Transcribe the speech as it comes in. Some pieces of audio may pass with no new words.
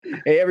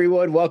Hey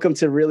everyone, welcome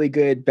to Really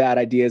Good Bad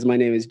Ideas. My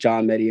name is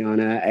John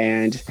Mediana,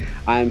 and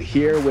I'm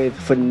here with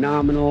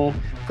phenomenal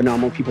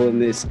people in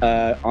this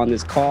on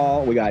this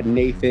call. We got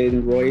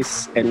Nathan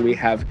Royce, and we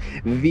have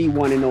the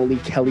one and only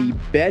Kelly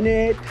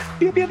Bennett.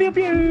 Pew, pew, pew,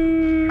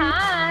 pew.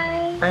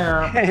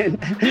 Hi.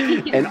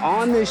 And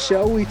on this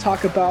show, we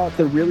talk about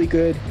the really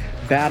good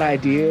bad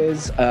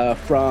ideas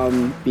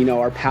from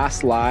our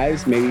past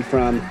lives, maybe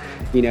from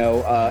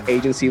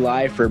agency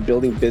life or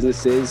building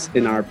businesses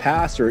in our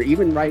past or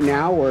even right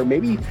now, or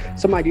maybe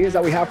some ideas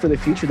that we have for the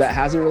future that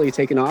hasn't really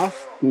taken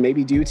off,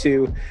 maybe due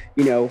to,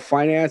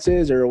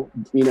 finances or,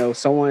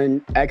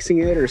 someone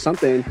Xing it or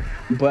something.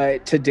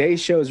 But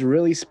today's show is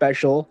really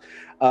special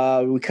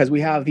because we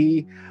have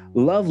the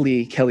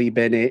lovely Kelly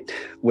Bennett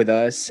with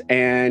us.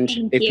 And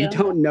if you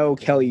don't know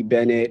Kelly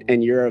Bennett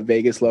and you're a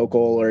Vegas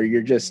local or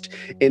you're just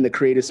in the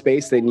creative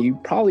space, then you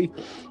probably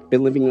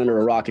been living under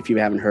a rock if you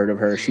haven't heard of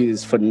her. She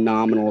is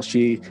phenomenal.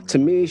 To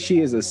me, she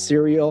is a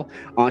serial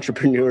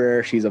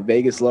entrepreneur. She's a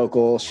Vegas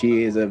local.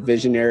 She is a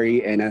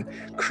visionary and a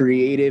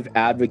creative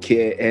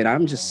advocate. And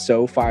I'm just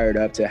so fired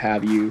up to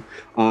have you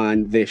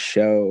on this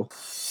show.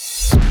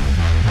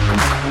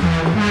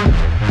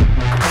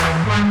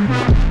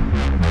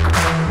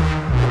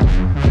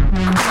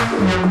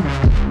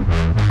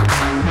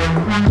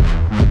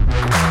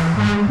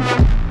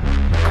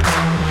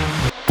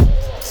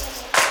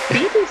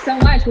 So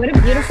much. What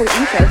a beautiful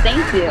intro.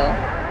 Thank you.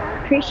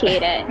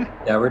 Appreciate it.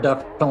 Yeah, we're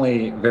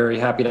definitely very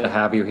happy to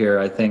have you here.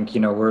 I think,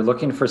 we're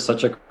looking for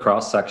such a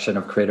cross section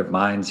of creative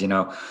minds,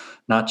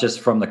 not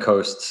just from the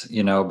coast,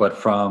 but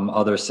from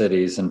other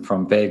cities and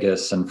from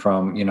Vegas and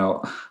from,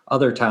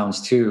 other towns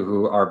too,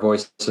 who are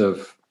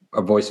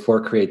a voice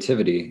for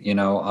creativity, in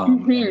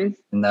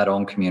that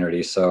own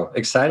community. So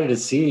excited to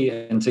see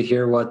and to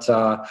hear what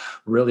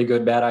really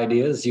good bad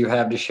ideas you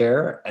have to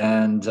share,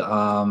 and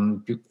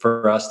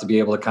for us to be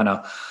able to kind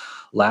of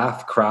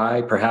laugh,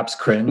 cry, perhaps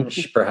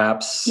cringe,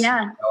 perhaps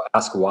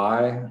ask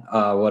why,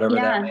 whatever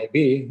that may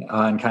be,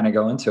 and kind of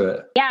go into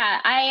it. Yeah,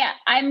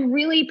 I'm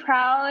really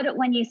proud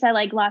when you said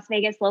like Las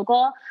Vegas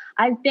local.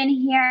 I've been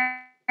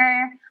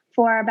here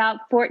for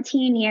about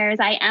 14 years.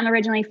 I am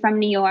originally from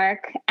New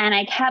York, and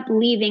I kept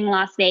leaving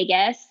Las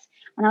Vegas.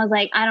 And I was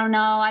like, I don't know,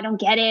 I don't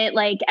get it.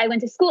 Like, I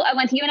went to school, I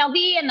went to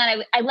UNLV, and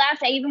then I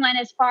left. I even went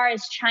as far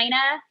as China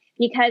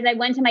because I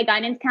went to my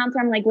guidance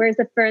counselor. I'm like, where's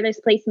the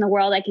furthest place in the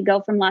world I could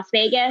go from Las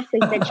Vegas? They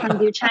said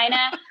Chengdu, China.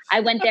 I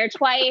went there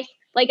twice.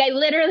 Like, I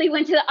literally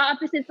went to the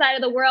opposite side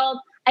of the world.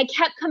 I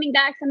kept coming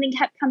back. Something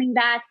kept coming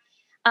back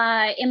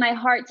in my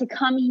heart to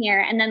come here.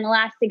 And then the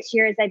last 6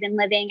 years I've been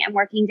living and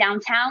working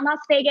downtown Las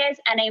Vegas.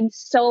 And I'm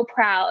so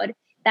proud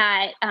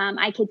that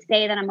I could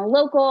say that I'm a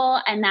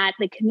local and that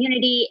the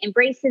community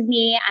embraces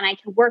me and I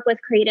can work with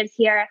creatives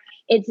here.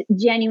 It's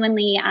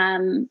genuinely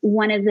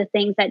one of the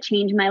things that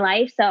changed my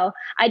life. So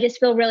I just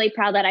feel really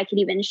proud that I could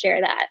even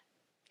share that.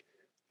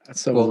 That's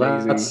so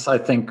amazing. That's, I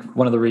think,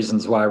 one of the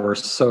reasons why we're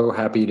so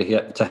happy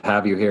to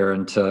have you here.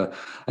 And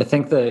I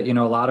think that, a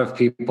lot of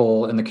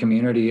people in the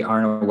community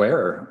aren't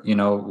aware,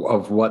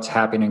 of what's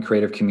happening in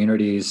creative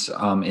communities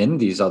in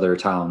these other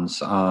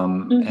towns.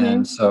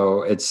 And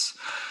so it's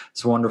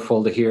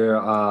wonderful to hear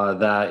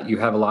that you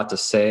have a lot to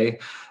say.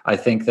 I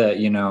think that,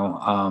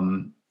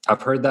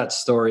 I've heard that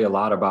story a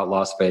lot about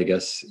Las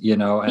Vegas,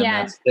 and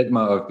that stigma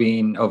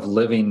of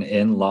living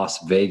in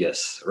Las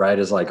Vegas, right?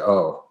 Is like,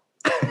 oh,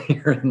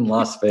 you're in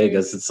Las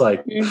Vegas. It's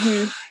like,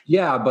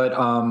 but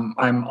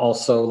I'm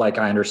also like,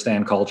 I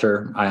understand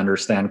culture. I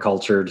understand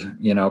cultured,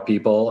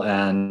 people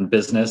and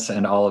business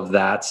and all of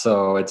that.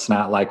 So it's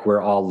not like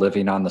we're all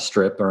living on the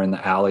strip or in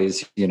the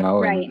alleys,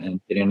 and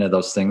getting into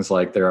those things.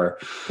 Like there are,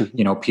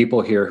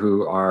 people here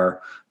who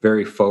are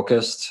very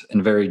focused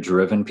and very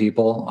driven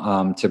people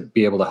to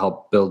be able to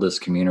help build this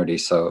community.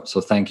 So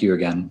thank you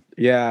again.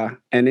 Yeah.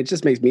 And it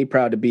just makes me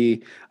proud to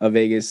be a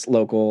Vegas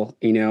local.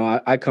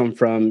 I come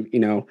from,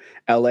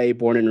 LA,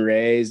 born and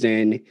raised,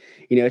 and,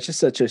 it's just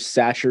such a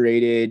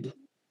saturated,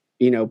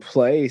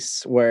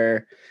 place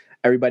where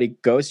everybody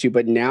goes to.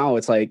 But now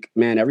it's like,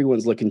 man,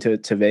 everyone's looking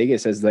to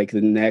Vegas as like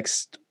the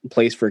next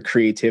place for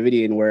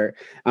creativity, and where,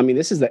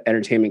 this is the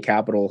entertainment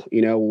capital.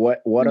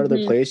 What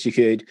other place you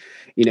could,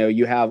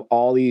 you have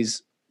all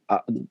these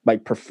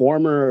like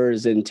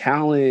performers and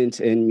talent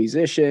and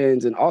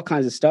musicians and all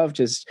kinds of stuff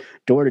just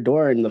door to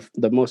door, and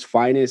the most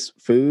finest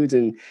foods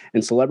and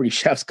celebrity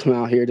chefs come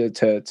out here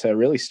to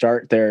really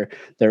start their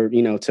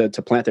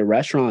to plant their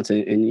restaurants,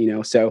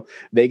 and so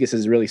Vegas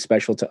is really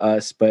special to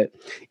us. But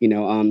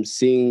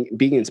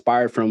being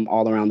inspired from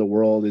all around the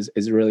world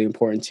is really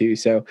important too.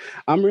 So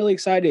I'm really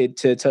excited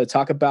to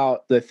talk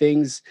about the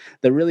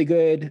really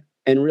good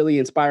and really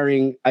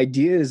inspiring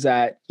ideas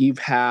that you've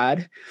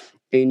had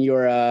in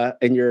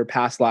your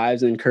past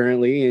lives and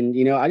currently. And,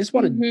 I just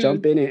want to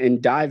jump in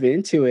and dive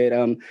into it.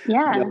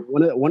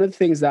 One of the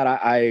things that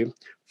I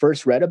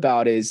first read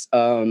about is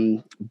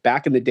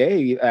back in the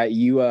day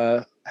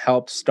you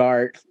helped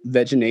start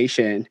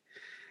Vegination.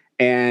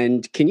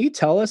 And can you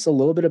tell us a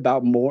little bit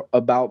more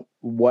about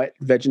what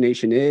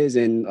Vegination is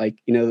and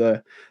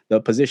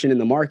the position in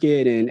the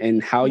market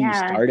and how you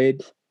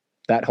started?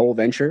 that whole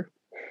venture?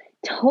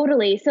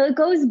 Totally. So it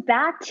goes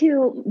back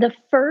to the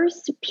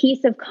first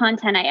piece of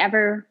content I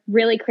ever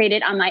really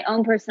created on my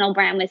own personal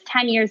brand was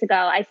 10 years ago.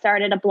 I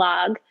started a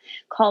blog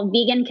called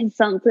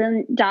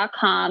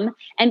veganconsultant.com.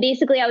 And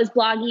basically I was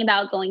blogging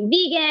about going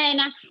vegan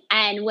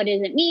and what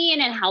does it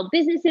mean and how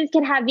businesses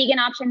can have vegan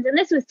options. And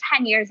this was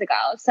 10 years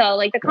ago. So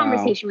like the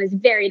conversation was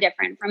very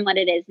different from what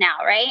it is now,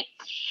 right?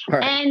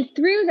 Right. And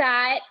through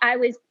that, I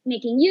was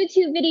making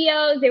YouTube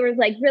videos. There was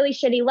like really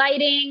shitty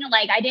lighting.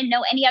 Like I didn't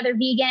know any other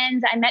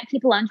vegans. I met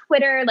people on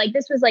Twitter. Like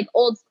this was like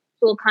old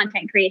school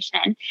content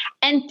creation.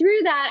 And through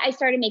that, I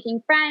started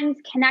making friends,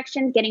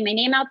 connections, getting my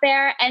name out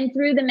there. And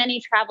through the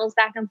many travels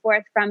back and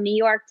forth from New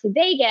York to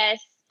Vegas,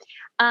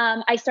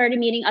 I started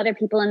meeting other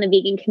people in the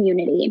vegan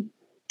community.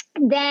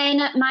 Then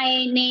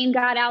my name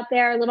got out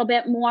there a little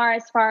bit more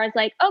as far as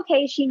like,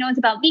 okay, she knows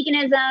about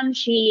veganism.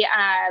 She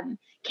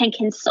can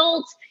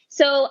consult.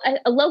 So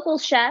a local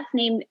chef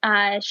named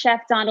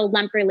Chef Donald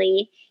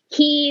Lemperly,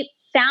 he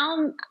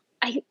found,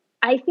 I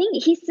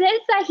think he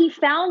says that he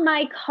found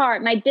my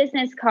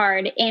business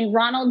card in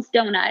Ronald's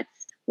Donuts,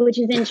 which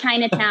is in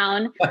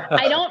Chinatown.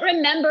 I don't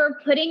remember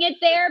putting it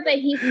there, but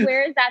he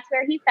swears that's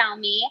where he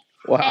found me.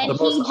 Wow, and the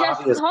most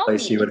obvious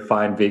place you would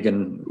find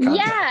vegan content.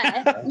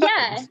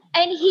 Yeah.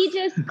 And he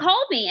just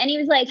called me and he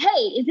was like, hey,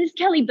 is this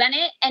Kelly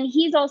Bennett? And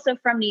he's also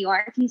from New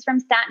York. He's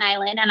from Staten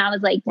Island. And I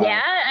was like, wow.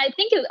 Yeah, I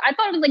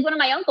thought it was like one of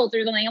my uncles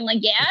or something. I'm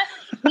like, yeah.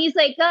 And he's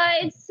like,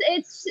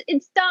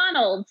 it's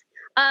Donald.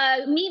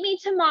 Meet me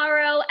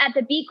tomorrow at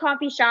the Beat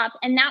Coffee Shop.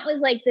 And that was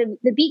like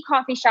the Beat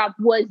Coffee Shop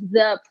was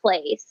the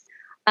place.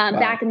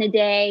 Back in the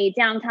day,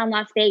 downtown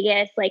Las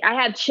Vegas. Like I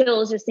have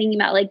chills just thinking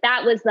about like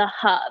that was the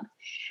hub.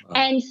 Wow.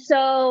 And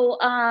so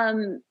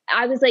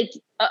I was like,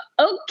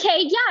 okay,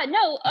 yeah,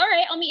 no, all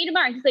right, I'll meet you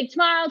tomorrow. He's like,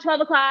 tomorrow,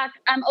 12 o'clock,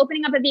 I'm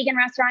opening up a vegan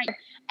restaurant.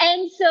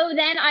 And so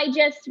then I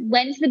just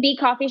went to the Beat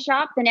Coffee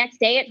Shop the next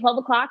day at 12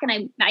 o'clock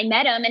and I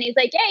met him and he's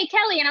like, hey,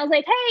 Kelly. And I was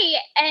like, hey.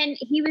 And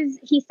he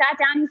sat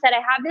down, he said,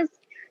 I have this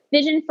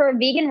vision for a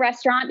vegan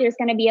restaurant. There's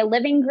going to be a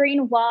living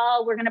green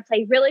wall. We're going to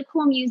play really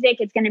cool music.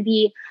 It's going to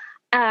be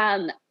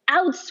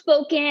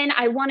outspoken.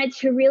 I wanted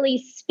to really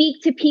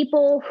speak to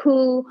people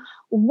who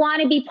want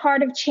to be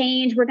part of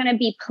change. We're going to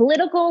be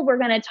political. We're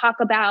going to talk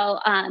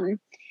about,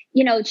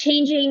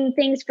 changing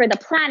things for the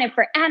planet,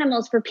 for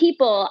animals, for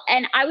people.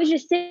 And I was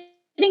just sitting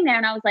there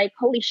and I was like,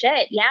 holy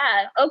shit.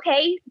 Yeah.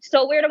 Okay.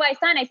 So where do I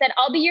sign? I said,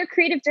 I'll be your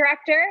creative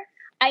director.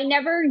 I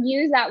never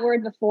used that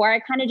word before. I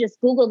kind of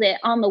just Googled it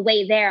on the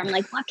way there. I'm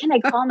like, what can I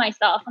call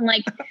myself? I'm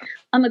like,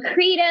 I'm a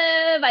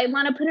creative. I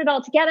want to put it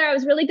all together. I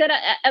was really good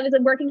I was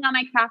working on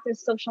my craft of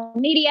social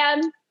media.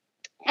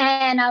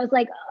 And I was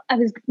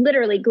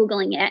literally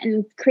Googling it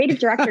and creative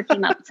director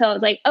came up. So I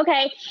was like,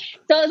 okay.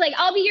 So I was like,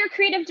 I'll be your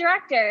creative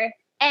director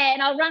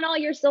and I'll run all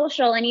your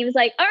social. And he was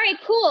like, all right,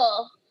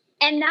 cool.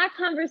 And that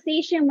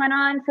conversation went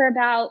on for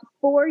about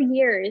 4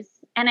 years.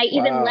 And I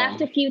even left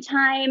a few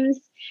times.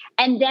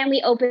 And then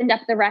we opened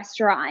up the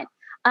restaurant.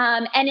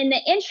 And in the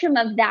interim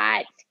of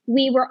that,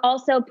 we were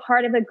also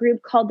part of a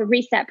group called the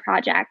Reset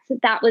Project.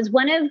 That was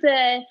one of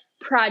the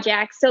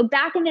projects. So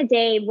back in the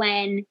day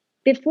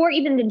before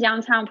even the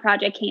Downtown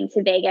Project came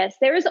to Vegas,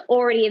 there was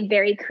already a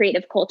very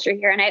creative culture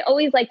here. And I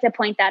always like to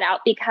point that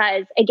out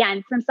because,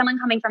 again, from someone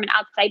coming from an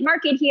outside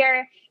market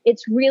here,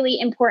 it's really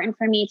important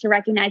for me to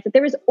recognize that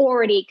there was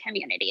already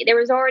community. There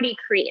was already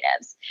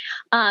creatives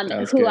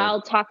who good.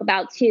 I'll talk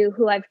about too,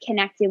 who I've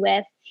connected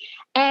with.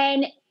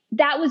 And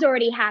that was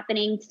already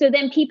happening. So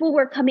then people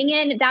were coming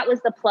in. That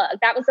was the plug.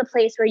 That was the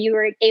place where you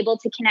were able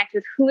to connect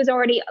with who was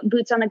already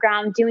boots on the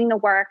ground doing the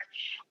work.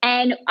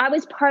 And I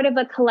was part of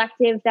a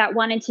collective that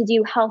wanted to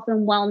do health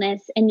and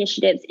wellness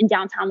initiatives in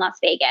downtown Las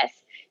Vegas.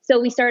 So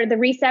we started the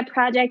Reset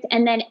Project.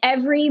 And then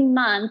every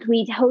month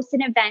we'd host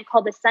an event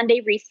called the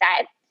Sunday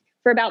Reset.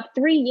 For about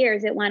 3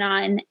 years it went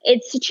on.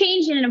 It's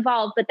changed and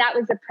evolved, but that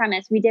was the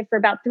premise. We did for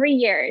about 3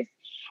 years.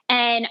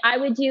 And I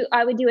would do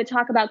a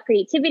talk about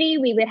creativity.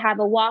 We would have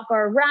a walk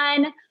or a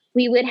run.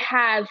 We would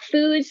have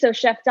food. So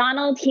Chef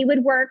Donald, he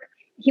would work.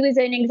 He was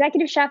an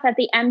executive chef at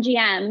the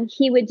MGM.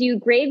 He would do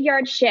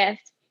graveyard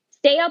shift,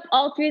 stay up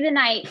all through the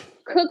night,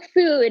 cook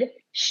food,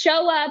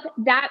 show up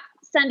that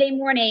Sunday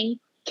morning,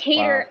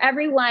 cater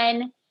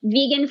everyone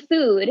vegan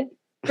food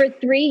for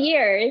 3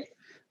 years.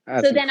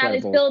 That's so then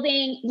incredible.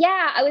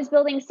 I was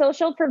building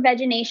social for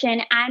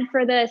Veganation and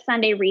for the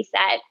Sunday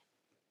Reset.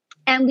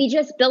 And we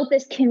just built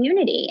this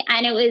community.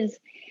 And it was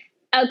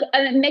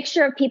a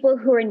mixture of people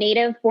who were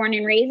native, born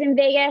and raised in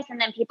Vegas, and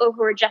then people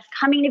who were just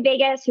coming to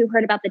Vegas, who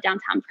heard about the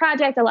Downtown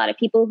Project, a lot of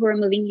people who were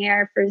moving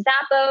here for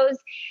Zappos.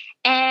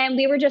 And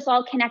we were just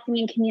all connecting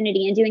in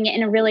community and doing it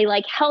in a really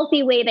like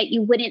healthy way that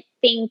you wouldn't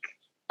think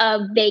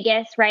of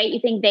Vegas, right? You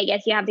think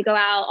Vegas, you have to go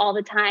out all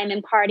the time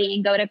and party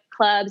and go to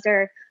clubs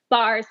or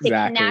bars to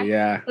connect.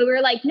 Yeah. But we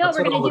were like, no,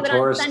 we're going to do it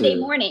on Sunday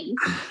mornings.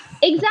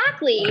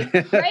 Exactly.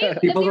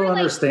 Right. People don't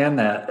understand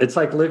that. It's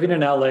like living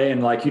in LA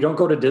and like, you don't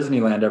go to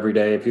Disneyland every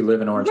day if you live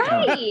in Orange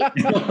County.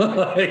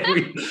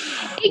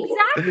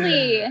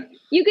 Exactly.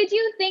 You could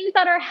do things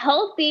that are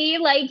healthy.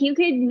 Like you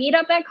could meet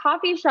up at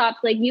coffee shops.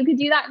 Like you could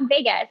do that in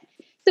Vegas.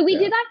 So we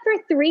did that for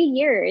 3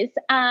 years.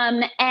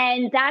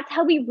 And that's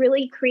how we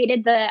really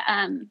created the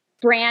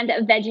brand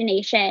of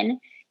Veganation.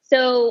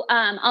 So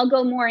I'll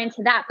go more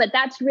into that, but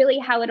that's really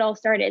how it all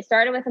started. It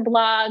started with a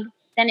blog.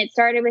 Then it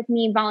started with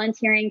me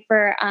volunteering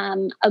for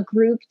a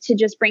group to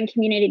just bring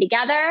community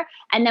together.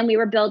 And then we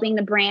were building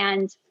the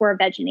brand for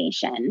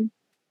Veganation.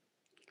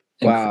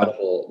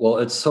 Incredible. Well,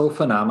 it's so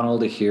phenomenal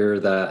to hear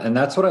that. And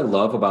that's what I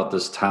love about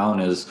this town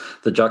is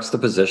the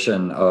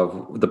juxtaposition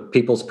of the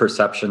people's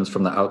perceptions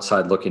from the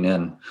outside looking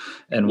in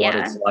and what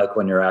it's like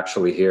when you're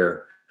actually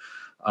here.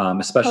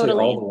 Especially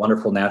all the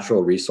wonderful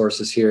natural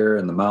resources here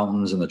and the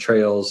mountains and the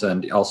trails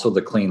and also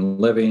the clean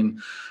living.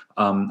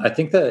 I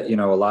think that,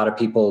 a lot of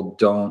people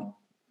don't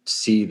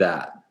see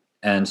that.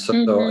 And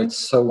so it's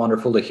so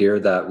wonderful to hear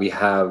that we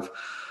have,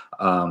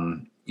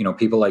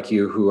 people like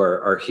you who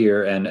are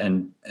here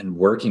and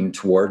working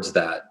towards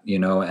that,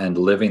 and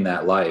living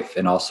that life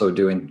and also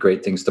doing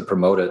great things to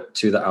promote it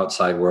to the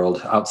outside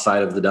world,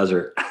 outside of the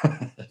desert.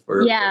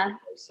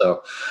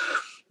 So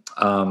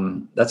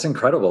that's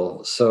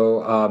incredible.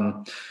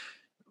 So,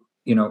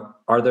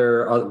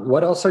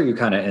 what else are you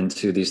kind of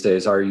into these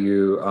days? Are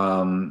you,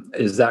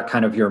 is that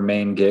kind of your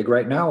main gig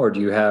right now, or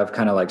do you have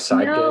kind of like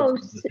side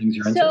gigs? Things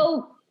you're into?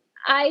 So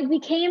I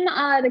became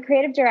the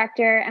creative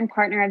director and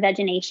partner of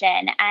Veganation,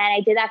 and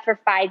I did that for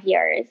 5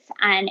 years,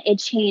 and it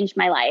changed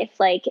my life.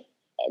 Like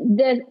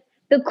the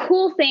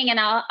cool thing, and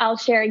I'll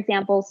share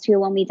examples too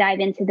when we dive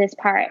into this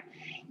part,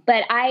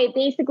 but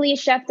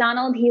Chef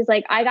Donald, he's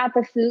like, I got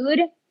the food,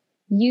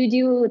 you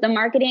do the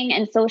marketing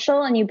and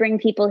social, and you bring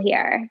people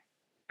here.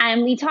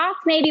 And we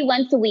talked maybe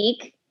once a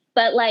week,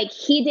 but like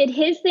he did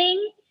his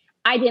thing,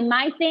 I did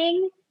my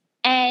thing,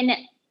 and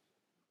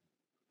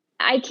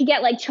I could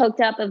get like choked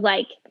up of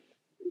like,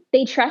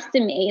 they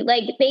trusted me.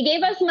 Like they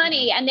gave us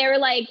money and they were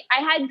like,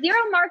 I had zero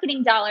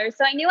marketing dollars.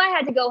 So I knew I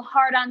had to go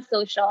hard on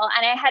social,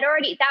 and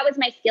that was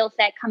my skill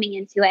set coming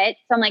into it.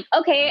 So I'm like,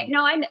 okay,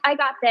 no, I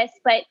got this.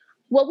 But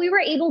what we were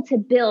able to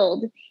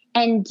build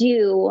and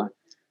do,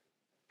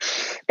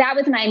 that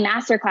was my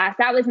masterclass.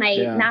 That was my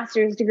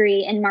master's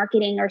degree in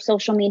marketing or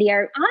social media,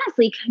 or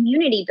honestly,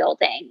 community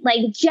building,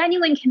 like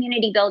genuine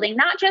community building,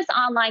 not just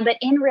online, but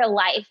in real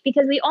life,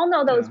 because we all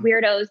know those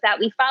weirdos that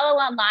we follow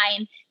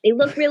online. They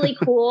look really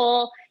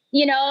cool.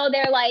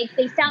 They're like,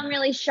 they sound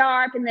really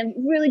sharp and then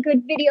really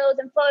good videos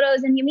and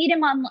photos, and you meet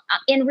them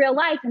in real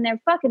life and they're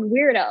fucking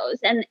weirdos,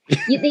 and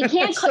they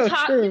can't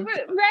talk,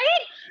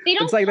 right? They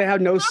don't. It's like they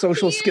have no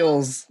social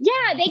skills.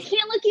 Yeah, they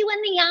can't look you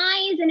in the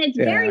eyes, and it's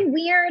very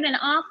weird and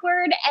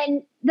awkward.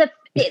 And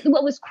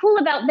what was cool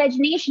about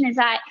Veganation is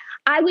that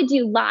I would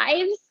do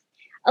lives.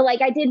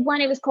 Like I did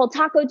one, it was called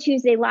Taco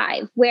Tuesday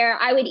Live, where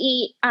I would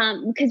eat,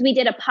 because we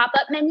did a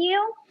pop-up menu.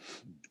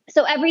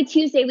 So every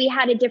Tuesday we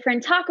had a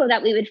different taco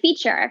that we would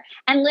feature.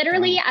 And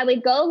literally I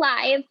would go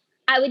live,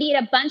 I would eat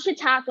a bunch of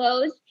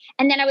tacos,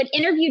 and then I would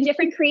interview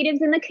different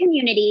creatives in the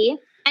community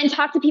and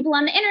talk to people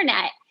on the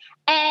internet.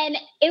 And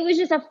it was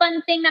just a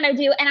fun thing that I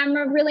do. And I'm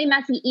a really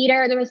messy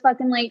eater. There was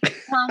fucking like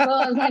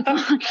tacos. I'm like,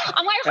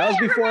 that was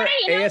before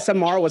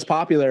ASMR was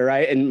popular,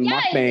 right? And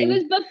mukbang. It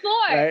was before.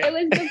 Right? It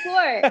was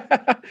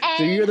before.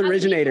 So you're the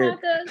originator.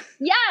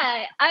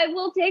 Yeah, I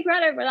will take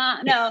credit for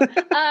that. No,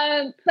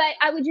 but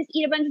I would just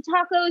eat a bunch of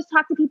tacos,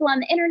 talk to people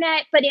on the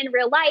internet, but in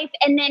real life.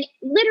 And then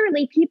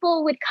literally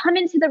people would come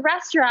into the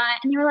restaurant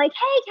and they were like,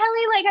 "Hey,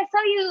 Kelly, like I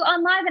saw you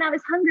on live and I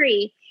was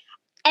hungry."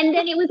 And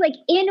then it was like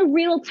in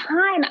real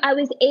time, I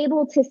was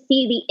able to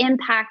see the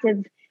impact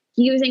of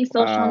using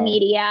social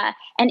media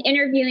and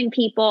interviewing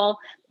people.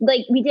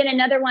 Like we did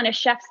another one, a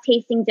chef's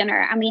tasting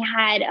dinner, and we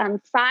had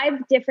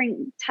 5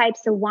 different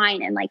types of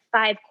wine and like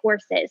 5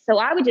 courses. So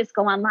I would just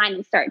go online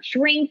and start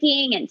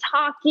drinking and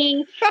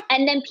talking.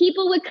 And then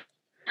people would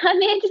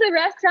come into the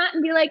restaurant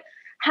and be like,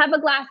 have a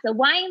glass of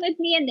wine with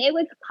me, and they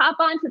would pop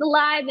onto the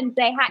live and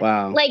say hi.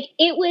 Wow. Like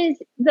it was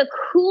the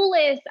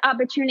coolest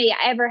opportunity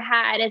I ever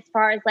had, as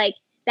far as like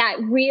that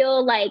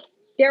real, like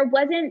there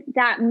wasn't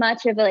that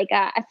much of like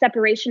a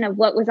separation of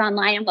what was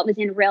online and what was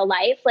in real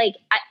life. Like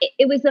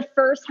it was the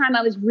first time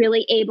I was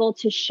really able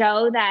to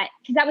show that,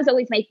 because that was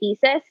always my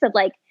thesis of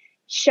like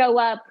show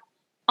up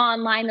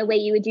online the way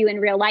you would do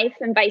in real life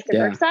and vice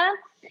versa.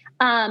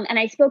 And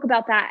I spoke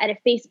about that at a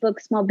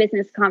Facebook small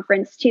business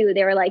conference too.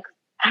 They were like,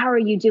 how are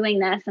you doing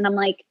this? And I'm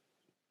like,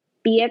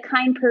 be a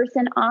kind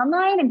person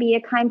online and be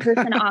a kind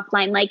person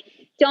offline. Like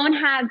don't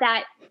have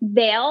that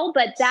veil,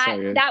 but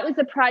that was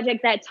a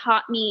project that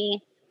taught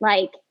me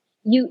like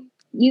you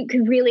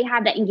could really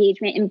have that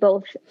engagement in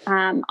both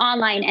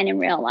online and in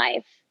real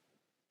life.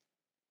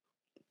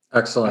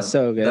 Excellent. That's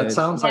so good. That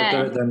sounds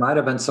like there might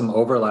have been some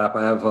overlap.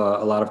 I have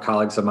a lot of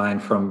colleagues of mine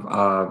from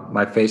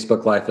my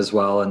Facebook life as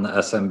well in the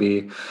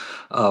SMB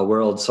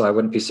world, so I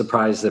wouldn't be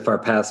surprised if our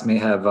paths may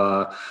have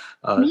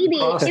maybe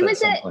crossed it at was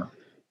some point.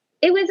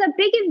 It was a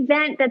big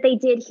event that they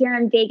did here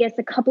in Vegas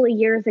a couple of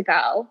years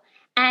ago.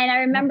 And I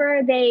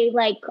remember they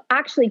like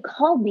actually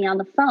called me on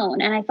the phone,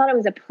 and I thought it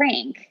was a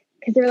prank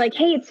because they were like,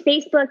 hey, it's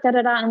Facebook, da,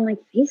 da, da. And I'm like,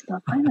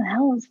 Facebook? Why the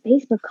hell is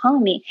Facebook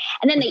calling me?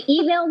 And then they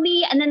emailed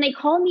me, and then they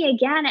called me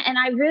again. And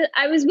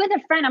I was with a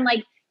friend. I'm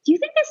like, do you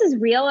think this is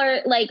real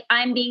or like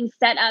I'm being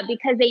set up?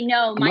 Because they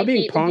know my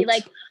date would be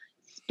like,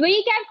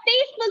 speak at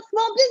Facebook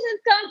Small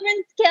Business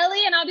Conference,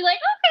 Kelly. And I'll be like,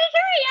 okay,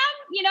 here I am,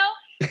 you know?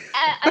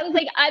 I was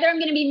like, either I'm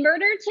going to be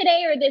murdered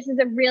today or this is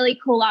a really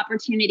cool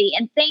opportunity.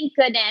 And thank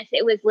goodness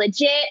it was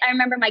legit. I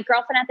remember my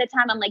girlfriend at the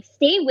time, I'm like,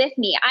 stay with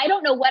me. I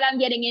don't know what I'm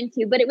getting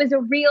into, but it was a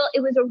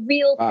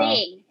real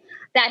thing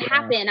that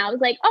happened. I was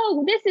like,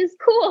 oh, this is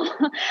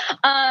cool.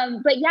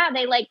 But yeah,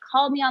 they like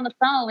called me on the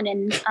phone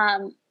and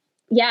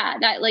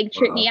that like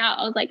tripped me out.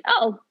 I was like,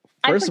 oh,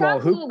 first of all,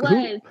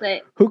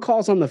 who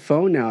calls on the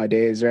phone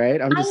nowadays,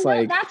 right? I'm just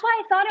like, that's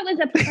why I thought it was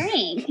a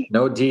prank.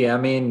 No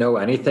DMing, no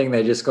anything.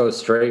 They just go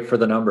straight for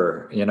the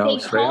number, you know,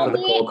 they straight out of the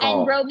cold call.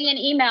 And wrote me an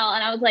email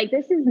and I was like,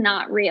 this is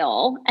not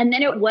real. And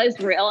then it was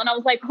real. And I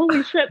was like,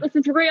 holy shit, this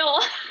is real.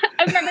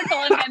 I remember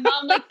calling my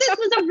mom, like, this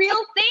was a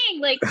real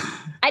thing. Like,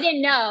 I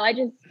didn't know. I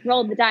just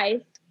rolled the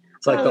dice.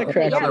 It's like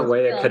the only other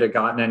way it could have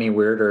gotten any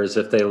weirder is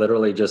if they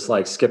literally just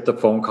like skipped the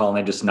phone call and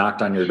they just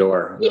knocked on your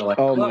door. Yeah. They're like,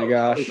 oh my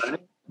gosh.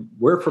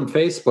 We're from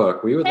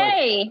Facebook. We would like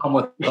to come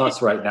with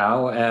us right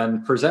now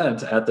and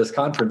present at this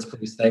conference,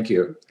 please. Thank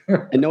you.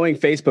 And knowing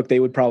Facebook, they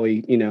would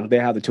probably, you know, they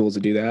have the tools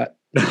to do that.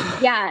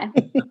 Yeah.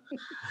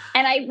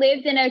 And I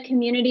lived in a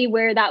community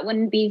where that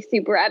wouldn't be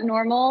super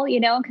abnormal,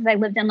 you know, because I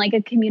lived in like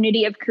a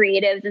community of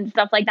creatives and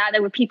stuff like that,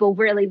 where people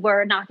really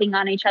were knocking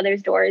on each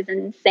other's doors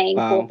and saying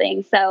cool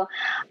things. So,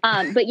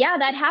 but yeah,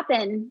 that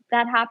happened.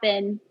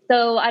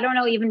 So I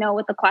don't even know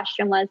what the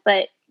question was,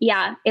 but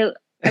yeah,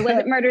 I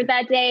wasn't murdered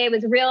that day. It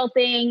was a real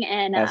thing.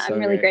 And I'm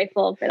really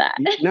grateful for that.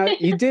 Now,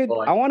 you did,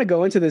 I want to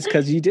go into this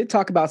because you did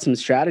talk about some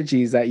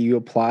strategies that you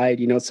applied,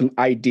 you know, some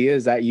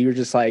ideas that you were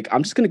just like,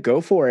 I'm just going to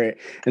go for it.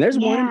 And there's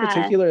one in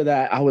particular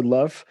that I would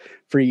love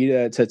for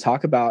you to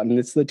talk about. And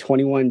it's the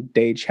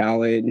 21-day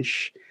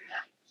challenge.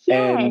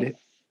 Yes. And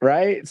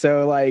right.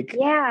 So like,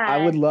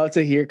 I would love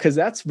to hear, because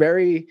that's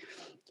very,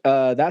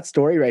 that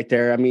story right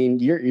there. I mean,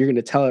 you're going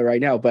to tell it right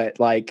now, but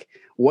like,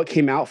 what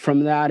came out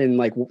from that and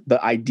like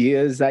the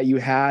ideas that you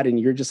had, and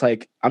you're just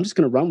like, I'm just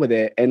going to run with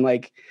it. And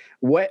like,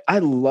 what I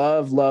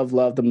love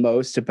the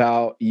most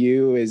about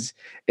you is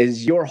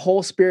your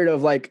whole spirit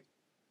of like,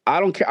 I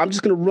don't care. I'm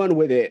just going to run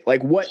with it.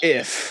 Like, what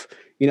if,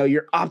 you know,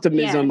 your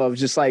optimism of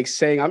just like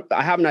saying,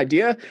 I have an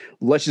idea,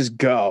 let's just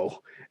go.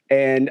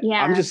 And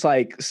I'm just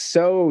like,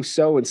 so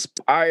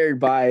inspired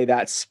by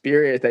that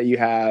spirit that you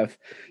have,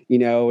 you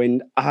know,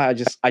 and I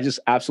just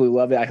absolutely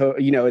love it. I hope,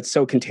 you know, it's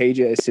so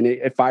contagious and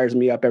it fires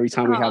me up every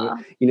time we have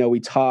it, you know, we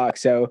talk.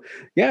 So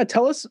yeah,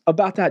 tell us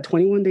about that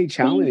 21-day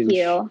challenge. Thank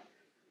you.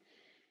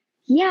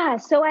 Yeah.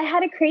 So I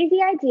had a crazy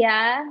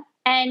idea,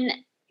 and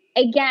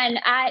again,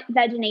 at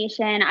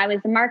Vegination, I was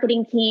the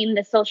marketing team,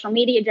 the social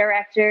media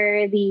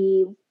director,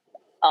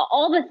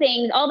 all the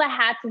things, all the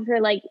hats for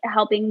like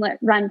helping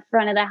run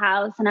front of the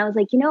house. And I was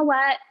like, you know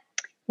what?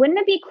 Wouldn't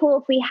it be cool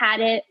if we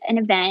had an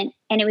event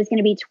and it was going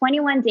to be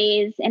 21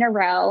 days in a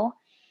row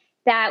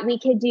that we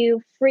could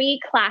do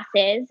free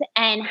classes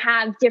and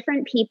have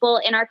different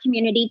people in our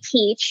community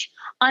teach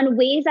on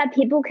ways that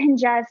people can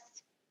just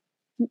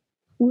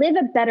live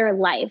a better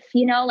life,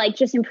 you know, like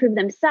just improve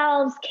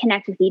themselves,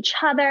 connect with each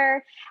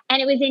other.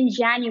 And it was in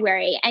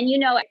January. And, you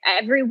know,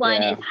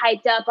 everyone is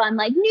hyped up on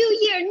like new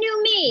year,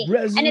 new me.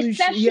 Resolution, and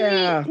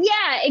especially,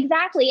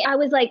 exactly. I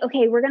was like,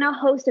 okay, we're going to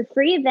host a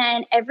free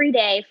event every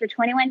day for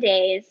 21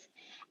 days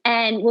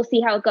and we'll see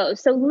how it goes.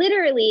 So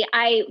literally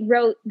I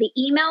wrote the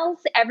emails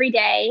every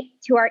day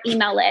to our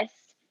email list.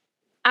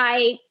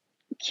 I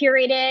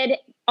curated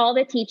all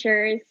the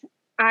teachers.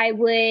 I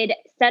would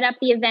set up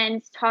the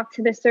events, talk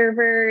to the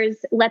servers,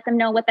 let them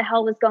know what the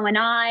hell was going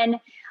on,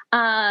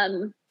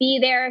 be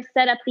there,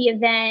 set up the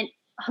event,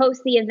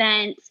 host the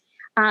event,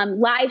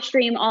 live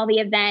stream all the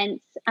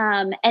events.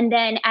 And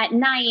then at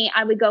night,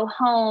 I would go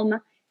home,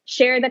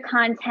 share the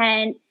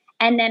content,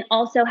 and then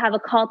also have a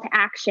call to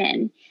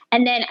action.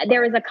 And then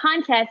there was a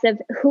contest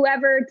of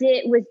whoever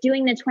was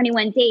doing the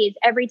 21 days,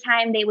 every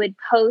time they would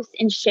post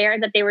and share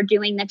that they were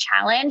doing the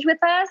challenge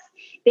with us,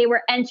 they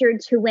were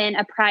entered to win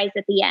a prize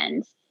at the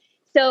end.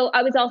 So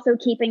I was also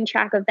keeping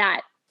track of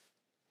that.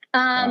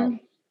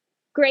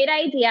 Great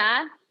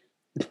idea.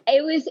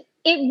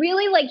 It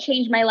really like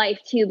changed my life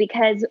too,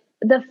 because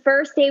the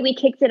first day we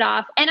kicked it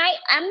off, and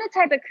I'm the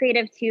type of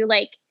creative too,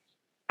 like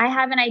I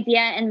have an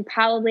idea and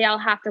probably I'll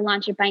have to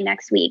launch it by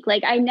next week.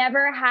 Like I've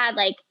never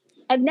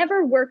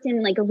worked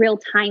in like a real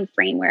time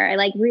frame where I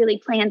like really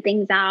plan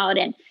things out.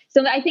 And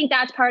so I think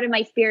that's part of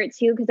my spirit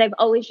too, because I've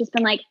always just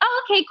been like,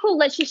 oh, okay, cool.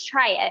 Let's just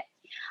try it.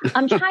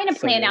 I'm trying to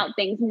plan out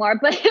things more,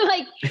 but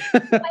like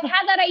I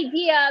had that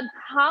idea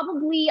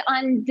probably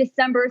on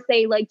December,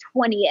 say like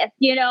 20th,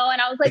 you know,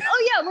 and I was like,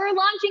 oh yeah, we're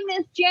launching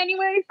this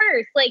January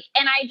 1st. Like,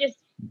 and I just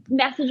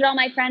messaged all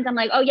my friends. I'm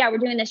like, oh yeah, we're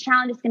doing this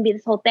challenge. It's going to be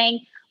this whole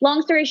thing.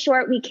 Long story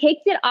short, we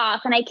kicked it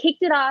off, and I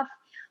kicked it off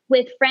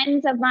with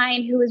friends of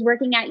mine who was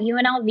working at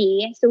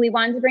UNLV. So we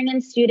wanted to bring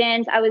in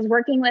students. I was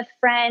working with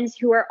friends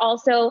who are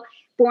also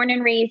born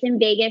and raised in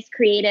Vegas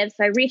creative.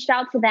 So I reached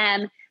out to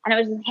them and I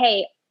was like,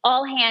 hey,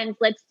 all hands,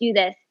 let's do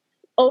this.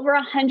 Over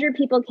 100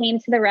 people came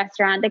to the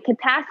restaurant. The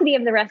capacity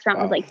of the restaurant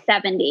was like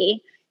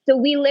 70. So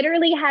we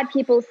literally had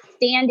people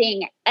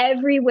standing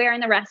everywhere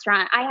in the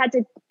restaurant.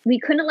 We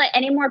couldn't let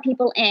any more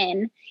people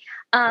in.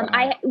 Wow.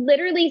 I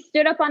literally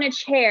stood up on a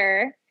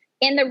chair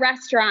in the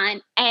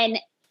restaurant, and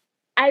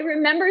I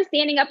remember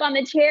standing up on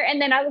the chair,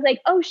 and then I was like,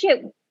 oh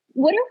shit,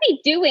 what are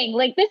we doing?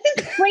 Like, this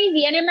is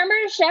crazy. And I remember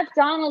Chef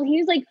Donald, he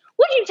was like,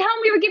 what did you tell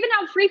me? We were giving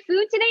out free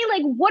food today?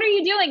 Like, what are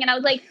you doing? And I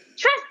was like,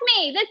 trust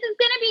me, this is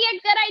going to be a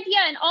good idea.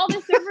 And all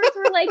the servers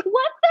were like,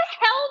 what the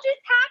hell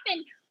just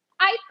happened?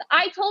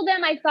 I told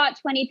them I thought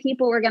 20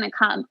 people were going to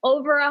come.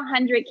 Over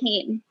 100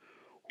 came.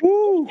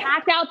 Woo.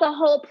 Packed out the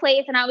whole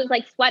place, and I was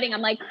like sweating.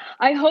 I'm like,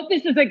 I hope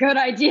this is a good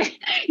idea.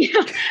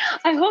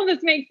 I hope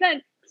this makes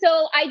sense.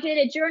 So I did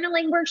a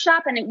journaling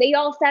workshop, and we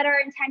all set our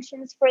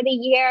intentions for the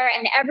year,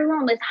 and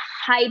everyone was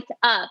hyped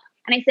up.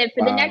 And I said,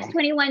 for the next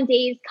 21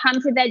 days,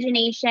 come to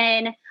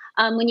Vegination.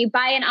 When you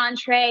buy an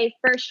entree,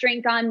 first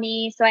drink on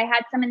me. So I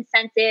had some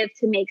incentive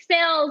to make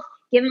sales,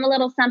 give them a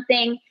little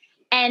something.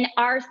 And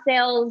our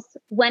sales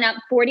went up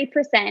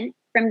 40%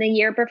 from the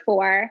year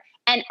before.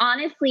 And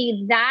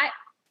honestly, that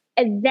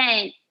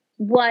event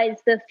was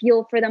the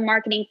fuel for the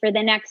marketing for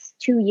the next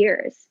 2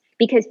 years,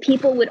 because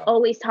people would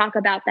always talk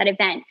about that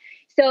event.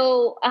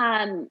 So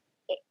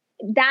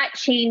that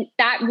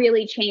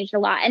really changed a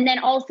lot. And then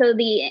also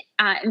the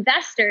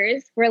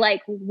investors were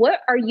like, what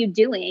are you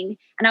doing?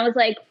 And I was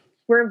like,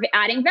 we're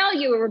adding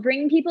value, we're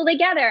bringing people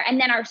together. And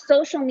then our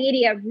social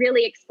media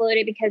really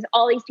exploded, because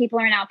all these people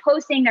are now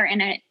posting, they're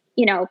in a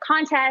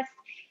contest,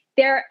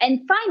 and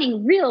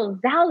finding real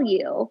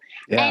value.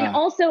 Yeah. And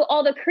also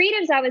all the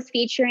creatives I was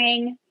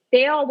featuring,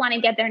 they all want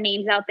to get their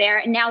names out there.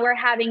 And now we're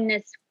having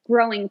this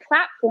growing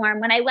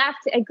platform. When I left,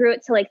 I grew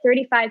it to like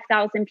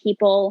 35,000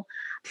 people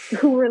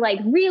who were like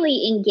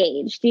really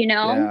engaged,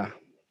 Yeah.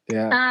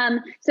 Yeah.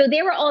 So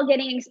they were all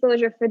getting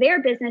exposure for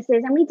their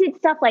businesses. And we did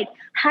stuff like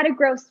how to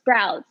grow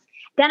sprouts.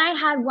 Then I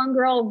had one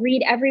girl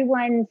read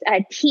everyone's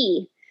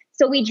tea.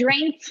 So we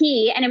drank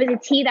tea, and it was a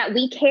tea that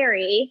we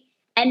carry.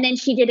 And then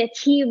she did a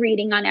tea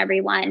reading on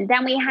everyone.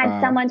 Then we had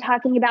someone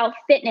talking about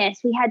fitness.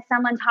 We had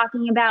someone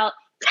talking about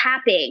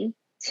tapping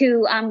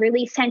to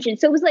release tension.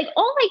 So it was like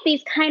all like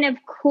these kind of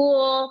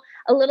cool,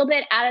 a little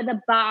bit out of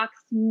the box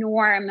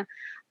norm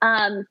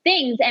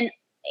things. And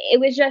it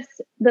was just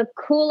the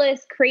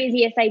coolest,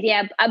 craziest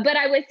idea. But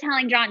I was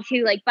telling John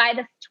too, like by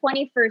the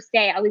 21st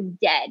day, I was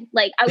dead.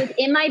 Like I was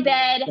in my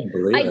bed.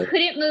 I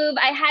couldn't move.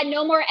 I had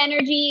no more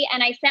energy.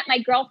 And I sent my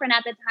girlfriend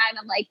at the time,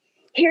 I'm like,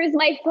 here's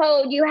my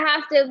phone. You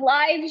have to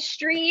live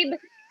stream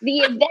the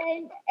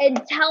event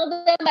and tell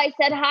them I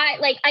said hi.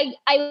 Like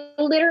I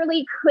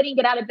literally couldn't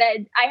get out of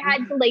bed. I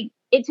had to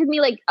it took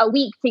me like a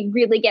week to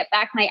really get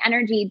back my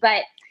energy,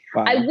 but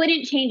wow. I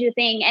wouldn't change a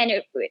thing.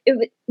 And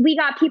we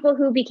got people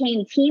who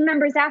became team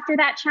members after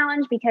that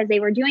challenge because they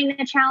were doing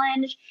the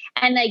challenge,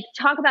 and like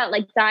talk about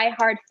like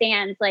diehard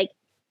fans. Like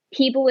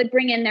people would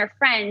bring in their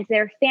friends,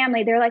 their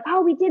family. They're like,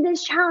 oh, we did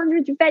this challenge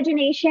with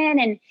Vegination.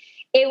 And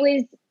it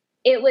was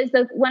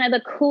one of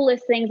the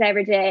coolest things I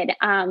ever did.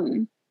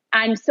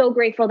 I'm so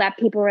grateful that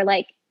people were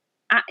like,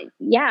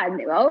 yeah,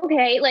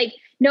 okay. Like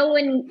no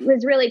one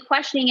was really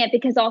questioning it,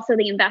 because also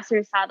the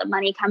investors saw the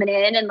money coming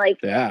in, and like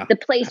the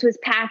place was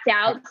packed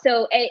out.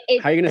 So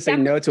how are you going to say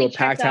no to a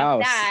packed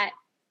house?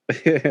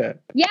 Yeah.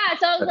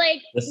 So I was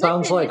like, this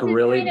sounds like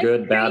really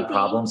good, bad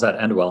problems that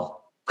end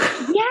well.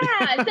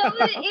 Yeah. So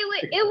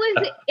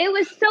it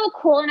was so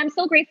cool. And I'm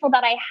so grateful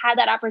that I had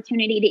that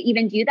opportunity to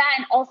even do that.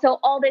 And also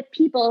all the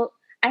people,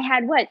 I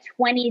had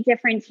 20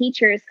 different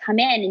teachers come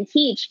in and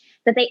teach,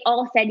 that they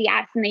all said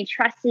yes, and they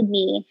trusted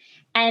me,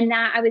 and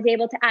that I was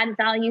able to add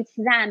value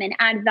to them and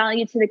add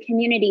value to the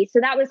community. So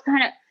that was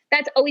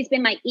that's always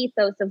been my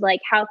ethos of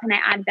like, how can I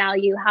add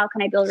value? How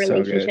can I build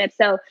relationships?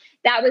 So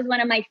that was one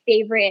of my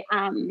favorite,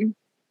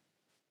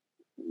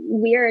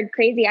 weird,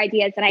 crazy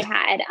ideas that I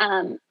had.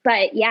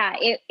 But yeah,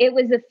 it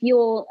was a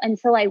fuel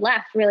until I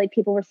left. Really,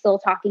 people were still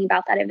talking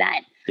about that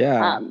event.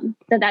 Yeah.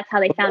 So that's how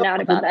they found out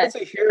about it.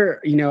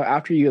 Here,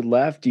 after you had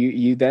left,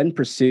 you then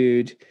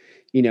pursued,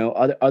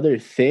 other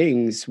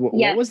things. What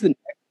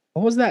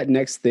was that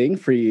next thing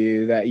for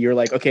you that you're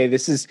like, okay,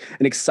 this is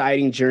an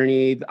exciting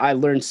journey. I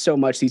learned so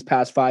much these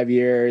past 5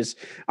 years.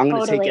 I'm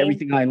going to take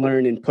everything I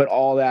learned and put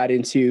all that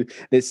into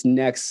this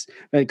next,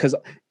 because,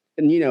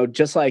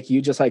 just like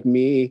you, just like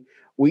me,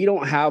 we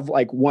don't have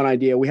like one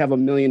idea. We have a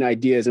million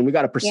ideas, and we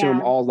got to pursue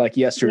them all like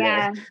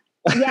yesterday.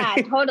 Yeah,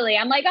 totally.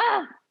 I'm like,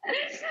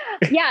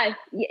 yeah,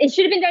 it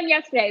should have been done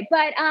yesterday.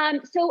 But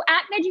so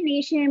at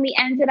Vegination, we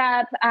ended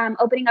up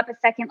opening up a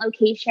second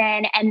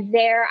location, and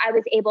there I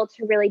was able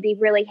to really be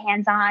really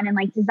hands-on and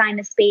like design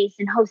the space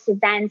and host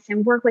events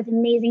and work with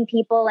amazing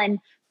people and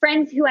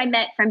friends who I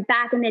met from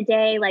back in the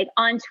day, like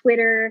on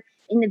Twitter,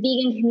 in the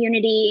vegan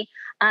community,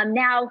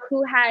 now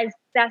who has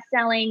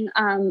best-selling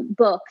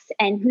books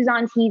and who's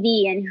on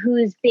TV and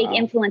who's big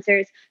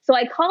influencers. So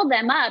I called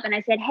them up and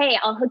I said, hey,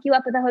 I'll hook you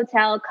up with a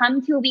hotel.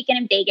 Come to a weekend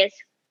in Vegas.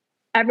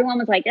 everyone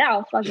was like, yeah,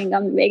 I'll fucking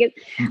come to Vegas.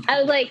 I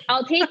was like,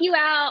 I'll take you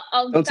out.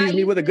 Don't tease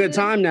me with a good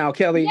time now,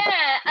 Kelly.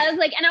 Yeah. I was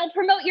like, and I'll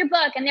promote your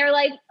book. And they're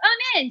like,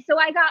 I'm in. So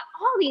I got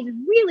all these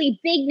really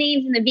big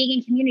names in the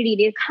vegan community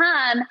to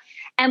come.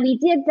 And we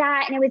did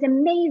that. And it was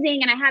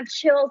amazing. And I have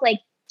chills, like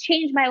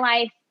changed my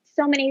life.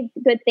 So many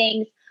good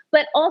things.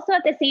 But also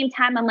at the same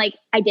time, I'm like,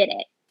 I did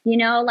it. You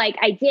know, like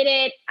I did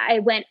it. I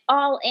went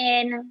all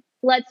in,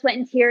 blood, sweat,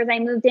 and tears. I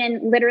moved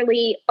in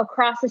literally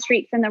across the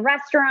street from the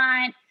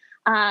restaurant.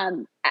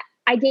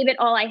 I gave it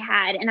all I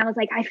had. And I was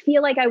like, I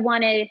feel like I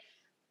want to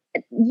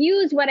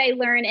use what I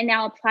learned and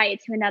now apply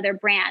it to another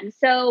brand.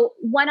 So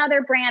one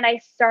other brand I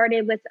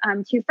started with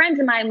two friends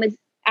of mine was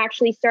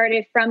actually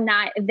started from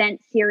that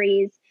event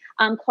series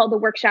called the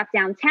Workshop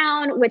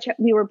Downtown, which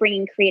we were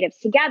bringing creatives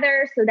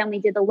together. So then we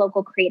did the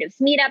local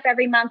creatives meetup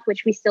every month,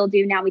 which we still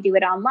do. Now we do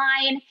it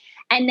online.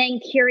 And then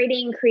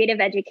curating creative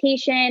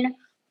education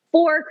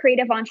for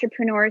creative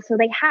entrepreneurs. So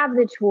they have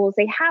the tools,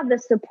 they have the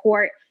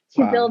support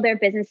to build their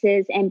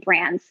businesses and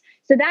brands.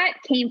 So that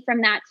came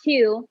from that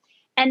too.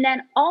 And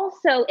then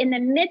also in the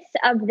midst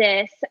of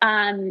this,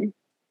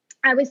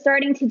 I was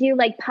starting to do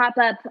like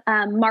pop-up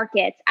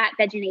markets at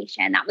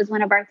Vegination. That was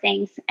one of our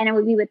things. And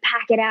we would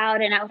pack it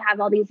out and I would have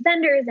all these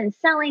vendors and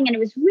selling, and it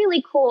was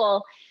really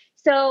cool.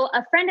 So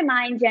a friend of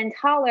mine, Jen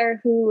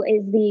Toller, who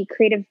is the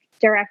creative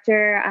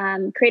director,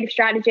 creative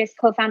strategist,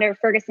 co-founder of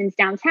Ferguson's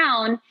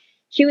Downtown,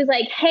 she was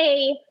like,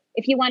 hey,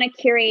 if you want to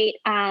curate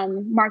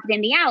Market in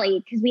the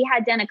Alley, because we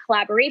had done a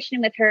collaboration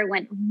with her, it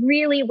went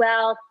really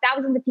well.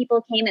 Thousands of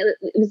people came. It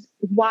was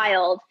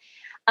wild.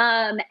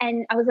 And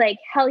I was like,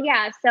 hell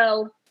yeah.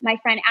 So my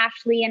friend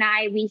Ashley and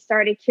we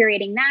started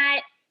curating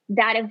that.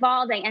 That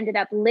evolved. I ended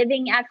up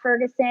living at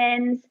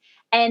Ferguson's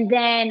and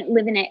then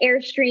living at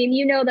Airstream.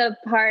 You know the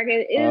park.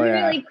 It was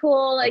really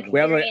cool. We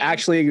have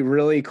actually a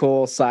really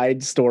cool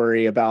side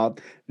story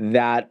about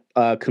that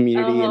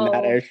community and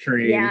that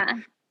Airstream. Yeah.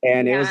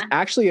 And it was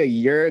actually a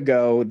year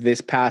ago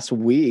this past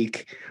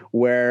week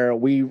where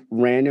we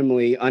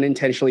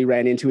unintentionally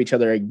ran into each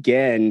other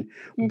again.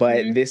 Mm-hmm.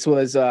 But this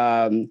was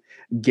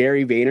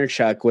Gary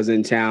Vaynerchuk was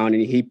in town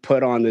and he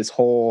put on this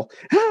whole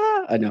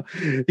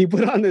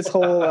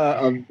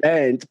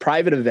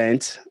private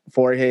event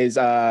for his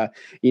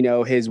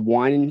his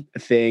wine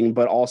thing,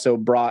 but also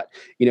brought,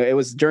 it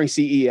was during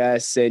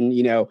CES and,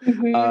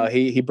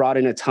 he brought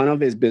in a ton of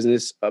his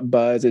business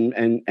buzz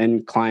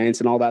and clients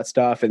and all that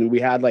stuff. And we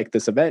had like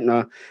this event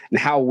and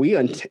how we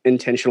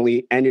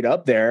intentionally ended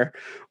up there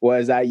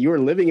was that you were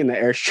living in the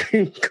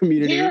Airstream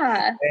community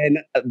and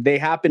they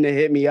happened to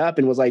hit me up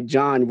and was like,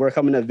 John, we're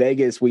coming to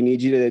Vegas. We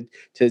need you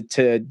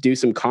to do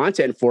some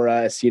content for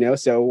us,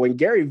 So when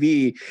Gary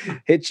V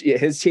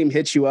his team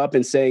hits you up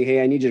and saying,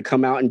 hey, I need you to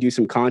come out and do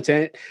some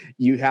content,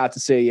 you have to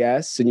say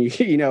yes. And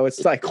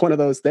it's like one of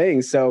those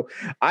things. So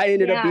I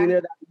ended up being there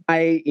that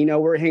night,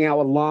 we're hanging out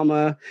with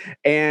Llama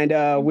and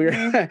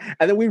and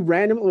then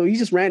we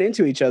just ran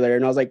into each other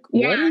and I was like,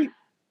 what?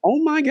 Oh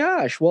my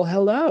gosh. Well,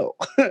 hello.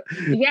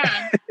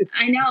 Yeah,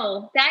 I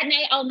know. That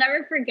night, I'll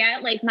never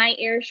forget, like my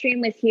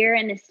Airstream was here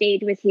and the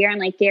stage was here and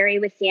like Gary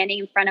was standing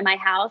in front of my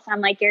house. I'm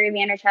like, Gary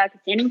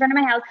Vaynerchuk standing in front of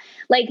my house.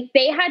 Like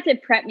they had to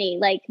prep me.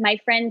 Like my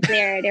friends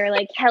there, they were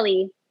like,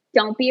 Kelly,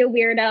 don't be a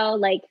weirdo.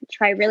 Like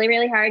try really,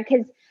 really hard.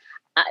 Cause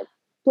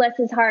bless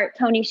his heart,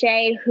 Tony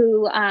Shea,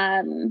 who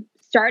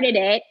started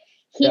it,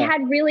 he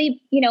had really,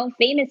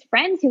 famous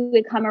friends who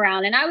would come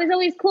around and I was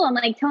always cool. I'm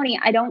like, Tony,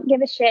 I don't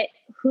give a shit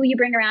who you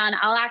bring around.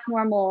 I'll act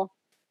normal,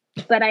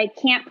 but I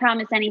can't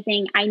promise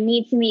anything. I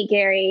need to meet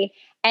Gary.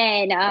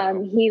 And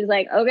he was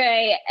like,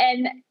 okay.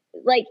 And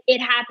like it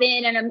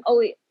happened and I'm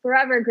always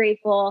forever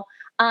grateful.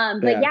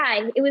 But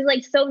it was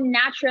like so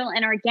natural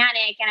and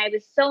organic. And I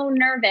was so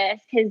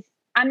nervous because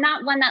I'm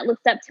not one that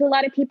looks up to a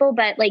lot of people,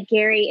 but like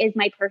Gary is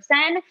my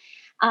person.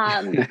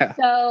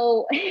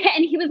 So,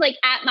 and he was like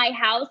at my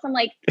house. I'm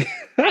like,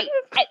 I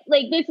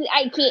can't,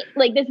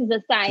 this is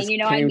a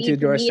sign, I need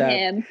to meet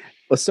him.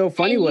 What's so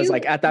funny was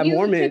like at that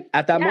moment,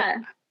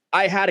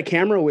 I had a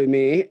camera with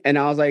me and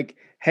I was like,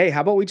 hey,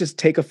 how about we just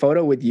take a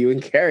photo with you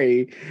and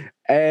Gary?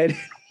 And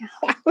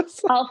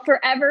I'll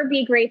forever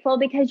be grateful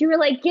because you were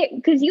like,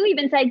 because you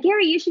even said,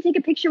 Gary, you should take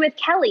a picture with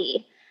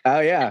Kelly. Oh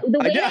yeah. The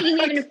way that you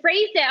even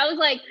phrased it, I was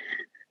like,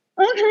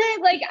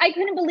 okay, like I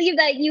couldn't believe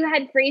that you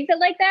had phrased it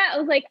like that. I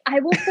was like,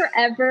 I will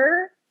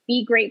forever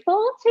be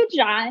grateful to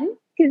John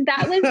because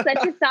that was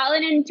such a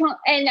solid and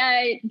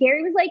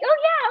Gary was like, oh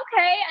yeah,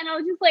 okay, and I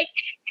was just like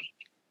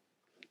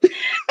so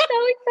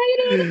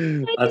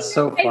excited. That's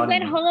so funny. I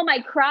went home, I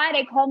cried,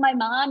 I called my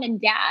mom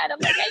and dad. I'm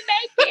like, I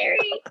met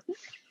Gary.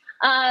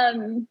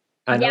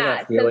 I know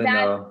that feeling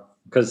though.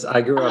 Because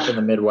I grew up in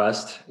the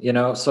Midwest,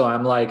 so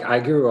I'm like, I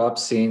grew up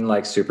seeing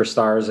like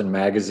superstars and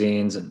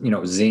magazines and,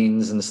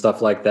 zines and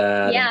stuff like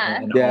that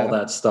and all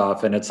that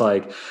stuff. And it's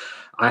like,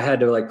 I had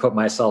to like put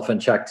myself in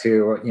check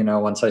too,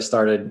 once I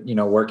started,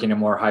 working in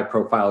more high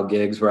profile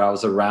gigs where I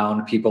was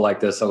around people like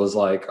this, I was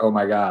like, oh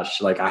my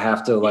gosh, like I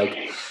have to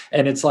like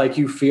And it's like,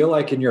 you feel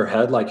like in your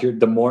head, like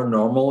the more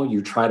normal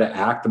you try to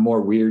act, the more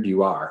weird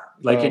you are.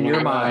 Like in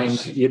your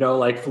mind, you know,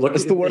 like look,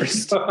 it's the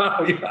worst.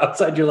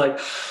 Outside, you're like,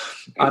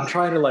 I'm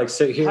trying to like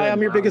sit here. Hi,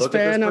 I'm your biggest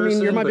fan. I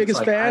mean, you're my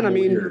biggest fan. I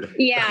mean, weird.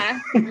 Yeah.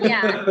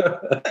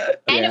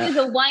 And it was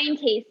a wine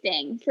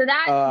tasting. So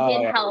that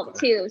did help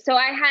too. So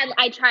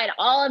I tried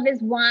all of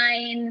his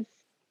wines,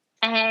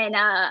 and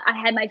I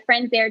had my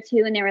friends there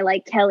too. And they were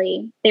like,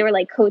 Kelly, they were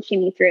like coaching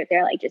me through it.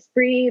 They're like, just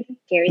breathe.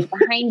 Gary's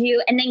behind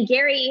you. And then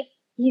Gary,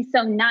 he's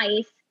so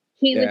nice.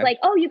 He was like,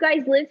 oh, you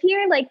guys live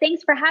here? Like,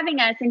 thanks for having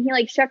us. And he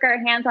like shook our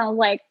hands. I was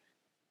like,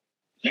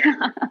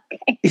 yeah,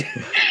 okay.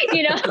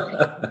 You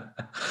know?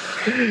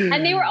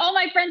 And all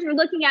my friends were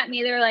looking at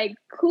me. They were like,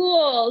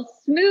 cool,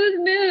 smooth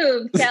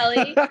move,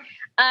 Kelly.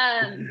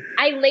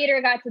 I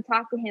later got to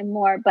talk to him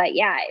more, but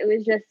yeah, it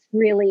was just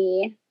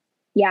really,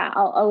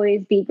 I'll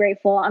always be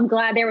grateful. I'm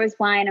glad there was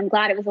wine. I'm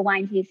glad it was a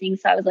wine tasting.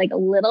 So I was like a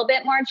little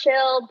bit more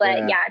chill, but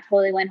I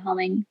totally went home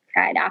and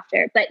cried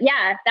after. But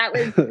yeah, that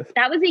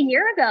was a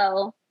year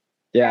ago.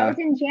 Yeah. That was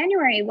in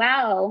January.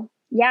 Wow.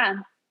 Yeah.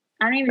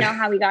 I don't even know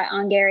how we got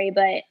on Gary,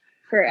 but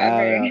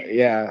forever.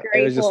 Grateful.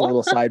 It was just a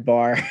little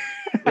sidebar.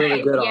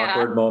 Really good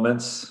awkward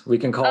moments. We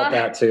can call it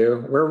that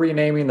too. We're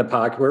renaming the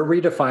podcast. We're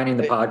redefining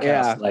the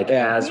podcast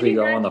as we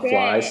go on the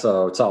fly.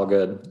 So it's all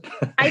good.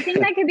 I think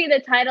that could be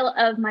the title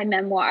of my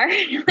memoir.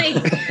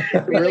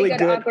 Like really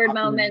good awkward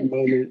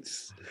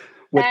moments.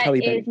 That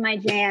is my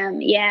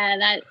jam.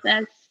 Yeah,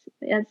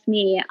 that's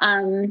me.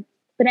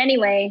 But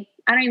anyway,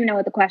 I don't even know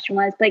what the question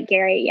was, but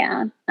Gary,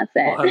 that's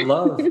it.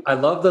 Well, I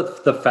love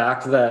the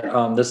fact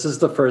that this is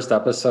the first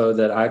episode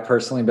that I've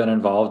personally been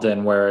involved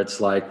in where it's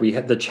like we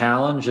had the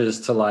challenge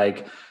is to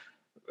like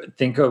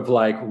think of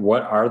like,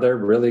 what are there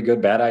really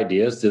good bad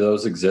ideas? Do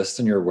those exist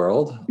in your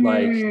world?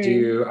 Like,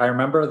 I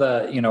remember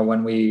that, you know,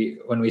 when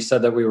we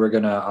said that we were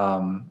going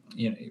to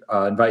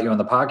invite you on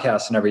the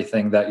podcast and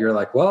everything, that you're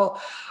like,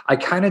 well, I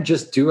kind of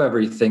just do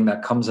everything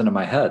that comes into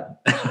my head.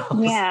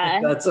 Yeah.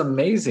 That's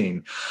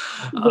amazing.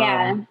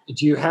 Yeah.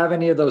 Do you have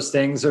any of those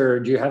things, or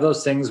do you have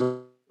those things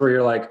where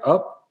you're like,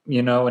 oh,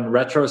 you know, in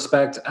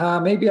retrospect,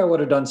 maybe I would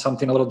have done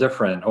something a little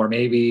different, or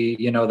maybe,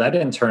 you know, that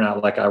didn't turn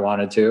out like I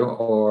wanted to,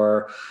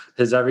 or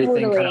has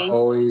everything kind of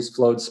always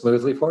flowed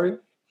smoothly for you?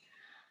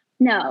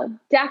 No,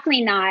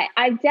 definitely not.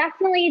 I've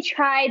definitely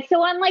tried.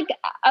 So on like,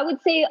 I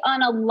would say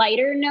on a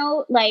lighter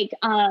note, like,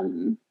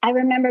 I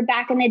remember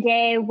back in the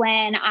day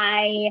when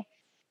I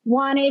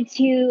wanted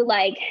to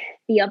like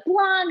be a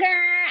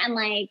blogger and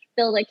like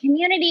build a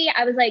community,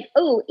 I was like,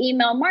 oh,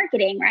 email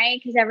marketing, right?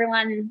 Because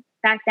everyone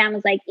back then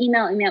was like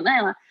email.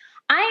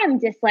 I am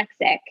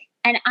dyslexic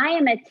and I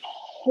am a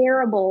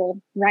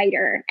terrible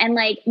writer, and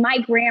like my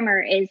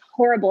grammar is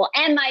horrible.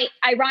 And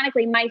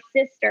ironically, my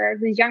sister,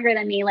 who's younger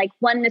than me, like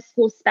won the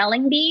school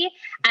spelling bee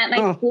at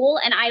my school,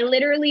 and I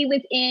literally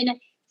was in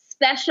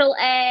special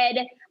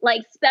ed,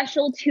 like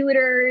special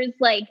tutors,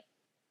 like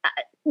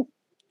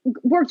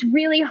worked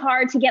really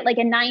hard to get like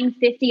a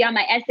 950 on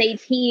my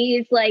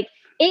SATs. Like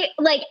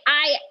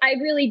I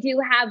really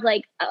do have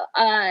like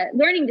a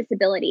learning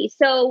disability,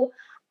 so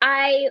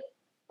I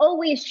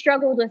always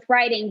struggled with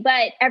writing,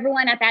 but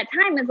everyone at that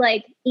time was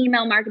like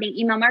email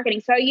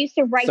marketing. So I used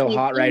to write these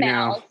emails, right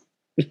now.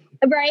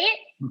 Right?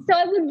 So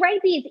I would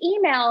write these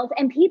emails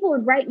and people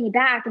would write me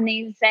back and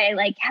they would say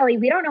like, Kelly,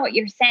 we don't know what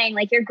you're saying.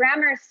 Like your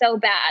grammar is so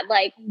bad.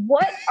 Like,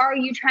 what are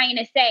you trying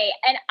to say?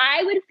 And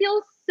I would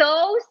feel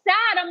so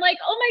sad. I'm like,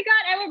 oh my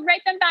God, I would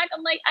write them back.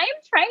 I'm like, I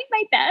am trying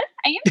my best.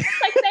 I am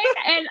dyslexic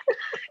and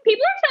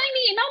people are telling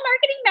me email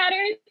marketing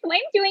matters. So I'm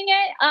doing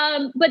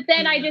it. But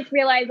then I just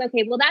realized,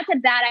 okay, well, that's a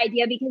bad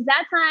idea because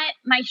that's not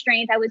my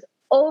strength. I was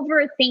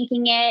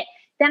overthinking it.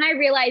 Then I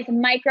realized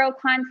micro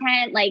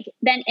content, like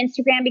then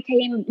Instagram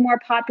became more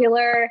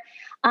popular.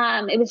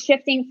 It was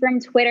shifting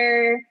from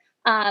Twitter.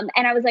 And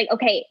I was like,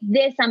 okay,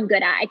 this I'm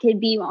good at. I could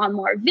be on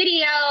more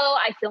video.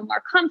 I feel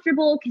more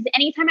comfortable because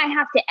anytime I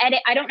have to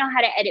edit, I don't know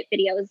how to edit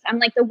videos. I'm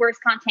like the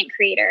worst content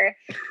creator.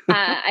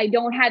 I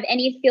don't have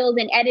any skills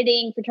in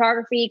editing,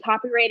 photography,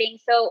 copywriting.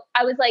 So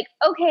I was like,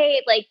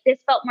 okay, like this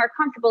felt more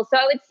comfortable. So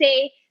I would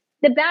say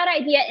the bad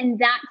idea in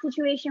that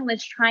situation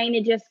was trying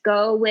to just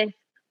go with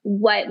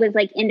what was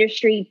like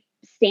industry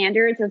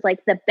standards as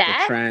like the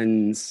best.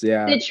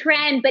 The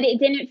trend, but it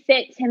didn't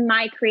fit to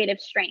my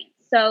creative strengths.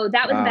 So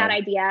that was a bad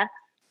idea.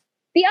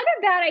 The other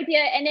bad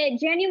idea, and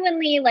it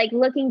genuinely like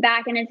looking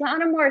back, and it's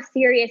on a more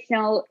serious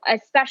note,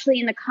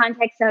 especially in the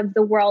context of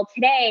the world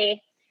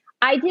today,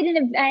 I did an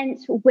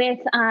event with,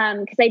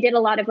 because I did a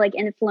lot of like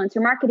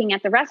influencer marketing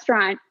at the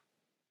restaurant.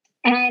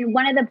 And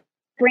one of the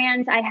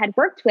brands I had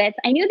worked with,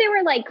 I knew they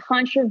were like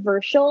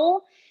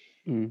controversial.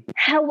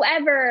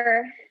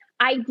 However,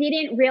 I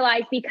didn't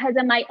realize because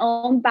of my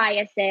own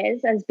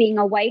biases as being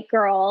a white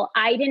girl,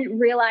 I didn't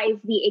realize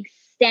the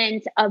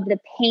extent of the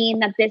pain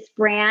that this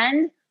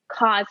brand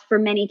caused for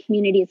many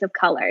communities of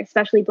color,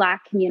 especially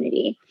Black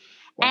community.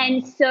 Wow.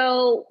 And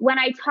so when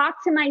I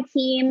talked to my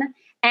team,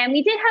 and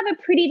we did have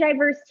a pretty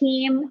diverse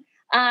team,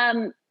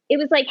 it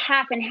was like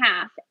half and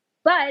half.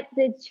 But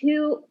the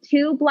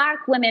two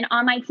Black women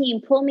on my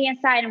team pulled me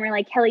aside and were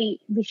like, Kelly,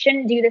 we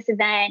shouldn't do this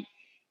event.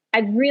 I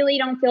really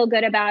don't feel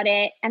good about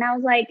it. And I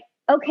was like,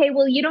 okay,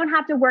 well, you don't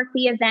have to work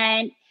the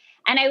event.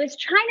 And I was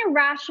trying to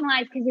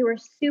rationalize because they were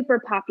super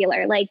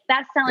popular, like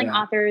best-selling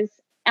authors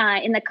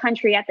in the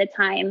country at the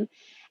time.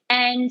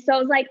 And so I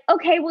was like,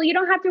 okay, well, you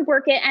don't have to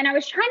work it. And I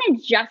was trying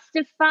to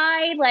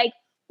justify, like,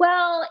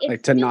 well, it's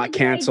like to not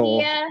cancel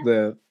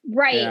the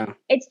right. Yeah.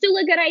 It's still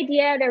a good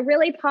idea. They're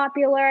really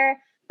popular,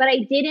 but I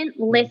didn't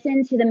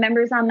listen to the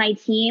members on my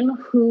team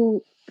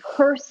who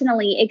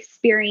personally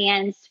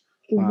experienced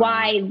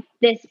why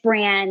this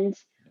brand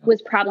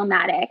was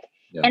problematic.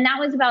 Yeah. And that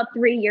was about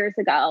 3 years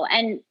ago.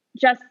 And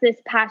just this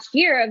past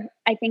year of,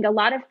 I think a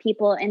lot of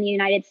people in the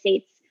United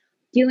States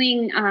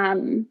doing,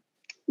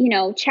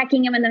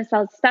 checking in with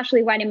themselves,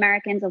 especially white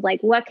Americans, of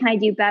like, what can I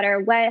do better?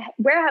 Where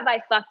have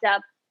I fucked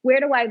up? Where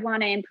do I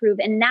want to improve?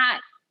 And that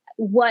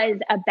was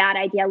a bad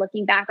idea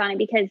looking back on it,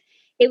 because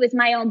it was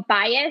my own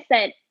bias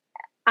that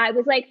I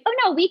was like, oh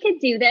no, we could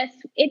do this.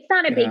 It's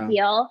not a big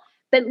deal.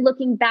 But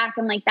looking back,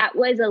 I'm like, that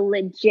was a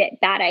legit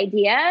bad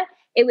idea.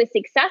 It was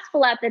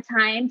successful at the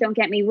time, don't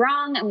get me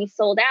wrong, and we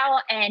sold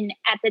out. And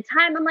at the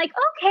time, I'm like,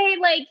 okay,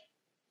 like,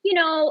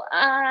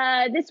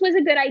 this was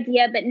a good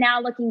idea. But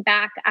now looking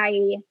back,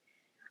 I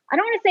don't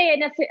want to say it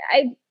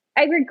necessarily.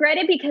 I regret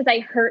it because I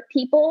hurt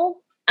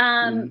people.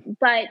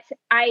 But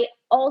I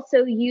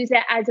also use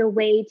it as a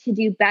way to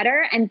do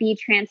better and be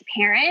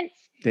transparent.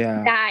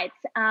 Yeah. That,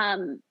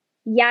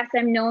 yes,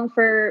 I'm known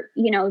for,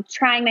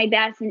 trying my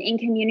best and in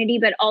community,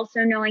 but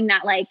also knowing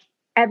that like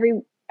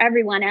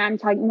everyone, and I'm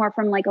talking more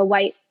from like a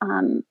white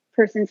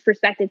person's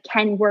perspective,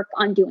 can work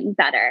on doing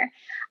better.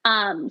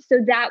 So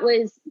that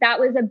was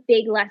a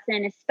big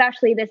lesson,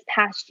 especially this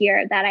past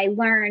year, that I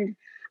learned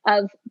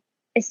of,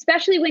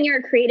 especially when you're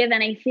a creative.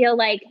 And I feel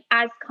like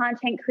as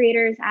content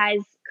creators, as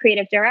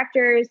creative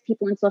directors,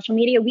 people in social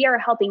media, we are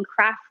helping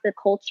craft the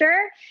culture.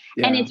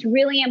 Yeah. And it's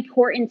really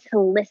important to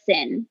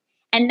listen.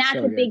 And that's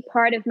a big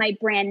part of my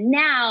brand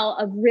now,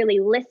 of really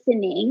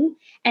listening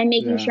and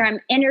making sure I'm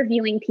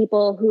interviewing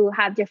people who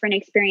have different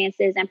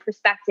experiences and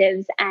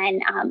perspectives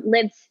and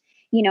lived,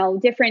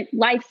 different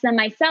lives than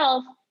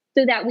myself,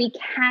 so that we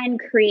can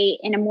create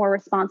in a more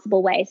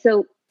responsible way.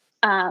 So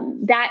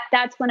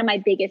that's one of my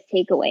biggest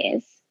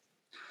takeaways.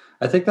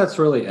 I think that's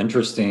really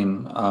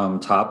interesting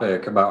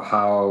topic about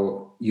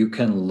how you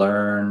can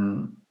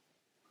learn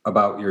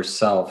about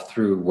yourself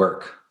through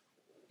work,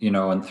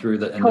 and through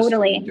the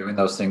industry, and doing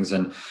those things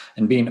and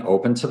being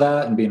open to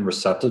that and being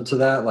receptive to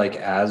that, like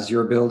as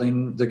you're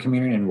building the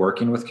community and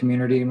working with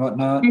community and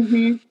whatnot.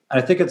 Mm-hmm.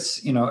 I think it's,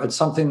 it's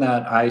something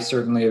that I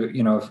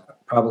certainly, have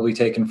probably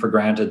taken for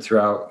granted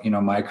throughout,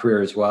 my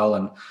career as well.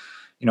 And,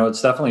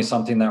 it's definitely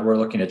something that we're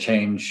looking to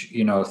change,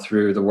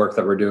 through the work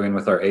that we're doing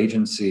with our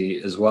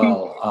agency as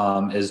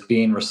well, is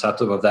being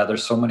receptive of that.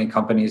 There's so many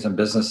companies and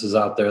businesses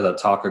out there that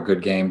talk a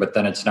good game, but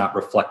then it's not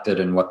reflected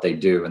in what they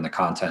do in the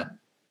content.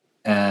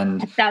 And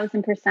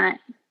 1,000%,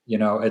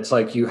 it's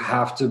like, you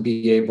have to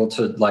be able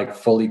to like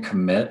fully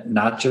commit,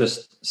 not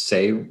just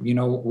say,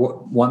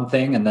 one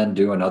thing and then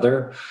do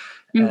another.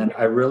 Mm-hmm. And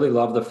I really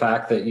love the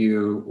fact that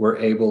you were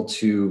able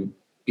to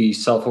be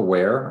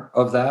self-aware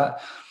of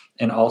that,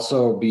 and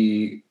also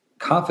be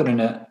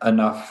confident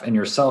enough in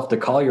yourself to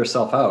call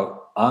yourself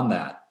out on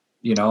that,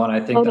 and I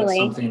think that's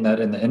something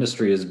that in the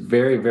industry is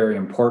very, very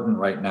important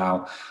right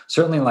now.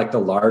 Certainly like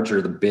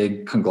the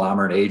big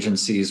conglomerate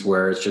agencies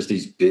where it's just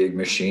these big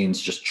machines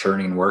just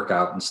churning work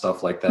out and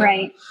stuff like that.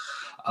 Right.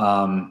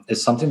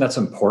 It's something that's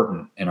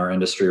important in our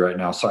industry right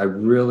now. So I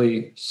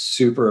really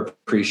super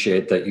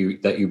appreciate that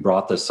you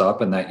brought this up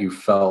and that you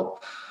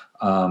felt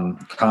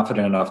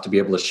confident enough to be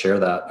able to share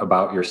that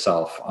about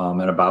yourself,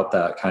 and about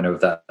that kind of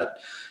that,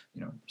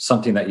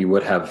 something that you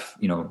would have,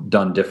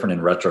 done different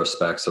in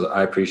retrospect. So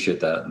I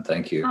appreciate that. And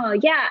thank you. Oh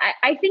yeah.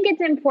 I think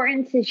it's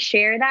important to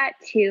share that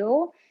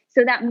too,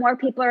 so that more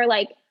people are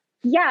like,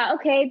 yeah,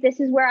 okay, this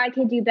is where I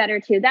could do better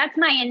too. That's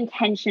my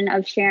intention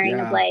of sharing,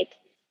 of like,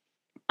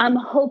 I'm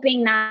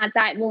hoping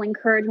that will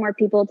encourage more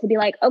people to be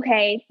like,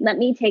 okay, let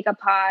me take a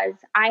pause.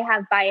 I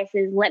have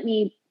biases. Let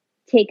me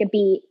take a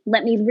beat.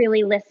 Let me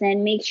really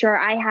listen, make sure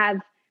I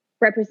have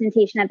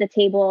representation at the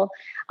table.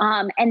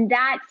 And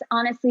that's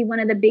honestly one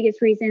of the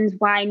biggest reasons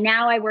why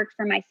now I work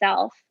for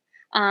myself.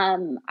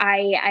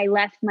 I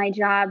left my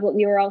job. What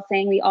we were all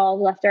saying, we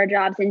all left our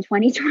jobs in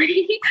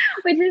 2020,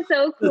 which is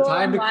so cool. The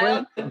time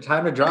to quit,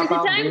 time to drop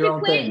out, do your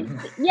own thing.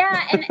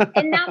 Yeah.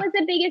 And that was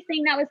the biggest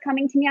thing that was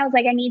coming to me. I was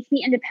like, I need to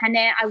be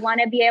independent. I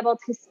want to be able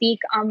to speak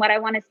on what I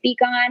want to speak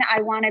on.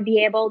 I want to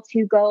be able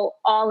to go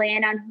all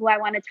in on who I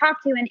want to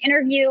talk to and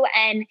interview,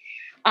 and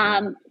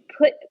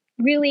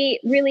really,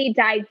 really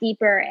dive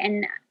deeper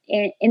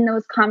in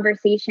those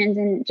conversations,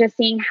 and just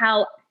seeing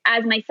how,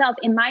 as myself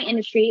in my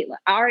industry,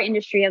 our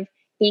industry of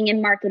being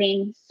in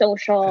marketing,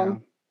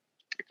 social,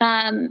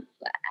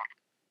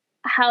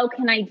 how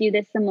can I do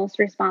this the most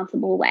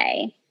responsible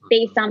way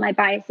based on my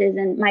biases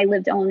and my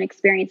lived own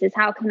experiences?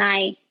 How can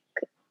I,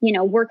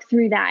 work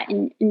through that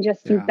and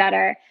just do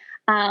better?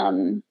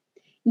 And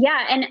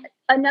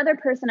another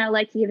person I'd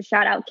like to give a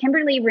shout out,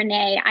 Kimberly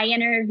Renee. I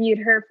interviewed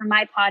her for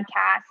my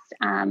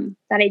podcast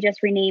that I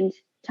just renamed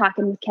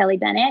Talking with Kelly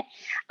Bennett,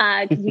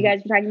 because you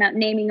guys were talking about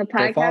naming a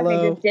podcast.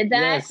 I just did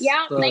that. Yes.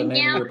 Yeah, So thank name of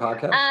you. your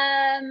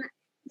podcast?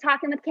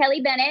 Talking with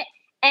Kelly Bennett.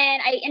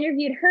 And I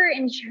interviewed her,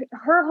 and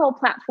her whole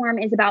platform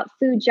is about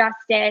food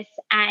justice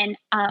and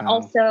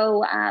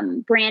also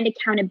brand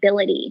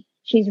accountability.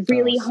 She's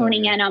really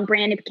honing in on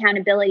brand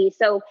accountability.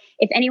 So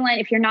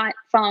if you're not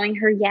following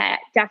her yet,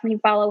 definitely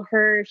follow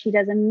her. She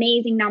does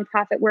amazing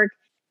nonprofit work,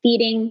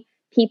 feeding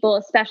people,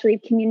 especially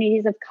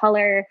communities of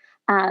color,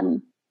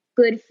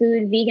 good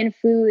food, vegan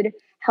food,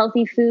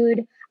 healthy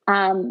food,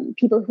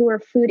 people who are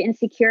food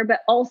insecure,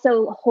 but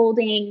also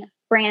holding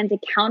brands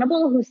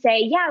accountable who say,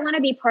 yeah, I want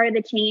to be part of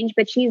the change,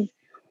 but she's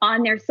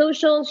on their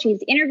social,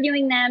 she's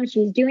interviewing them,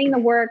 she's doing the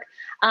work.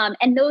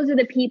 And those are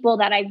the people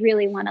that I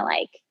really want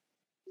to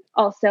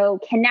also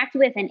connect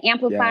with and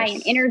amplify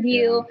and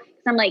interview. Yeah.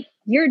 I'm like,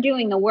 you're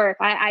doing the work.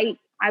 I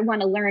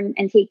want to learn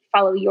and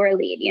follow your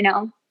lead,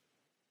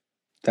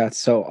 That's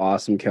so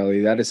awesome,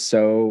 Kelly. That is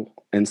so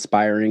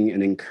inspiring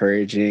and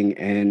encouraging.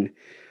 And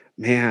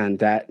man,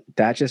 that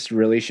just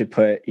really should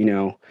put,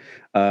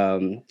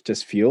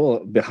 just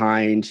fuel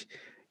behind,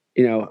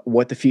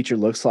 what the future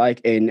looks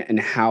like and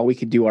how we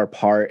could do our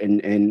part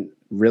and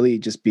really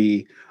just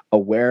be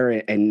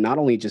aware, and not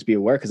only just be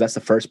aware, because that's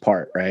the first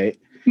part, right?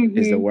 Mm-hmm.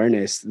 Is the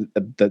awareness.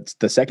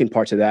 The second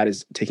part to that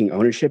is taking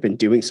ownership and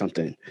doing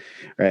something,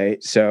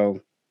 right? So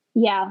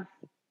yeah.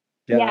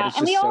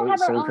 And we all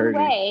have our own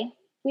way.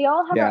 We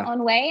all have our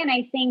own way. And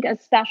I think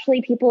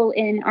especially people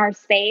in our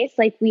space,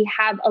 we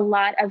have a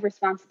lot of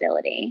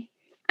responsibility,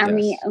 and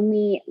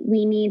we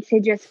need to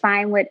just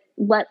find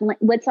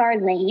what's our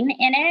lane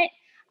in it,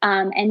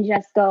 and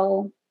just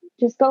go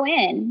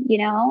in,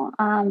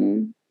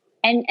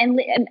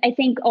 and I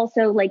think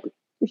also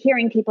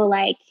hearing people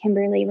like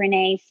Kimberly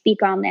Renee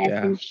speak on this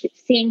and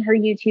seeing her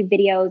YouTube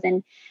videos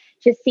and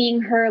just seeing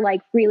her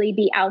really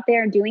be out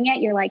there doing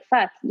it. You're like,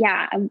 fuck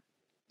yeah.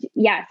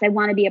 Yes, I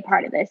want to be a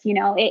part of this.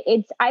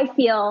 I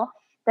feel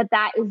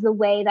that is the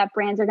way that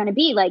brands are going to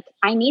be.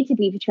 I need to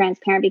be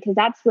transparent, because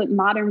that's what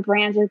modern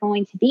brands are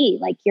going to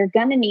be. You're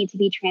going to need to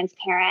be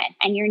transparent,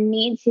 and you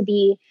need to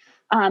be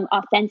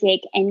authentic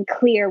and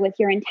clear with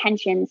your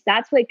intentions.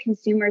 That's what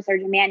consumers are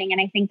demanding.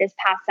 And I think this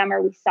past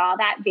summer, we saw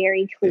that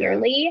very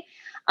clearly.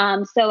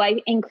 So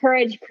I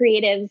encourage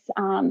creatives,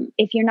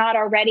 if you're not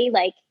already,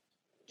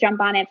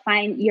 jump on it,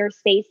 find your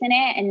space in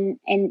it.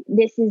 And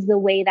this is the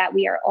way that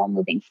we are all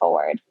moving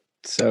forward.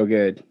 So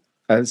good.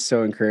 That's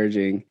so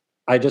encouraging.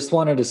 I just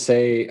wanted to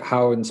say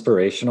how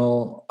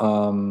inspirational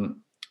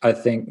I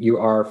think you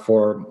are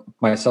for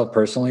myself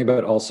personally,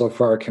 but also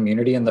for our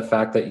community, and the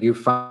fact that you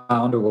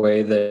found a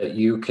way that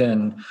you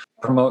can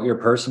promote your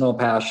personal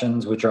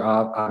passions, which are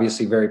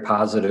obviously very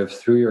positive,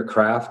 through your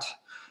craft.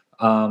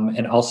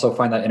 And also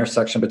find that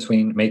intersection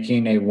between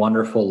making a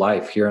wonderful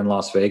life here in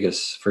Las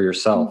Vegas for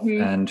yourself,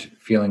 and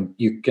feeling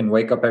you can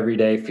wake up every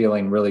day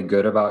feeling really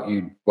good about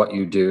what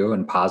you do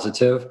and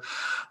positive.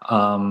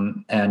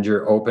 And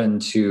you're open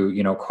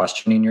to,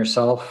 questioning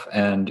yourself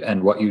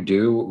and what you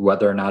do,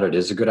 whether or not it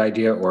is a good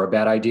idea or a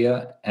bad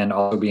idea, and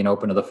also being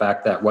open to the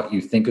fact that what you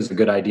think is a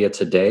good idea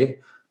today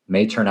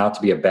may turn out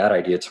to be a bad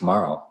idea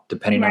tomorrow,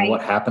 depending on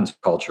what happens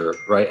with culture,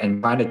 right?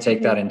 And trying to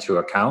take that into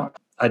account.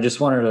 I just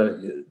wanted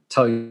to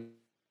tell you,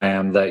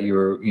 that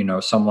you're,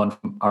 someone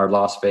from our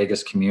Las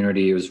Vegas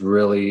community who's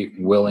really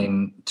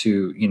willing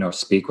to,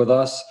 speak with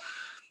us,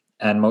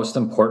 and most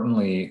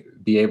importantly,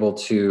 be able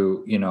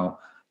to,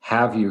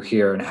 have you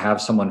here and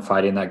have someone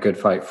fighting that good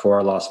fight for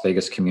our Las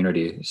Vegas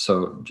community.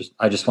 So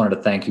I just wanted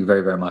to thank you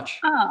very, very much.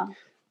 Oh,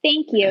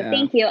 thank you. Yeah.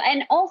 Thank you.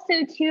 And also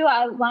too,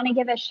 I want to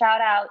give a shout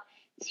out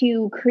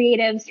to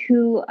creatives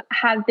who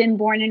have been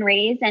born and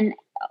raised and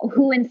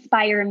who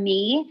inspire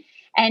me,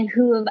 and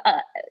who have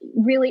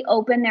really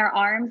opened their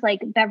arms,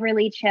 like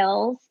Beverly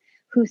Chills,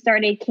 who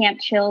started Camp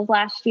Chills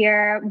last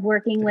year,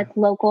 working with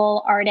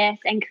local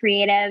artists and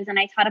creatives. And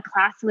I taught a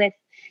class with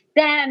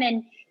them,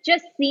 and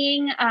just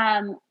seeing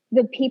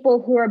the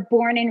people who are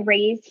born and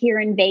raised here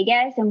in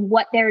Vegas and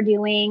what they're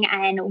doing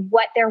and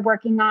what they're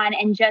working on,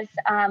 and just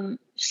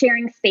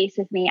sharing space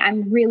with me.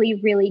 I'm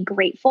really, really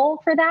grateful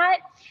for that.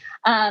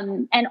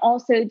 And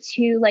also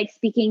to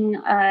speaking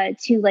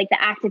to the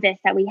activists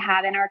that we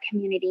have in our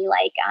community,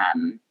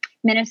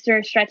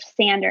 Minister Stretch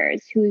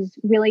Sanders, who's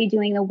really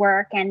doing the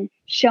work and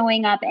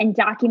showing up and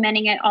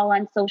documenting it all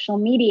on social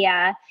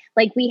media.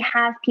 We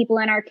have people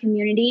in our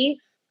community.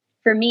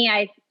 For me,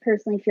 I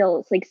personally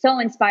feel so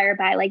inspired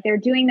by they're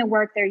doing the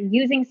work, they're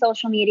using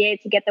social media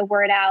to get the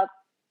word out.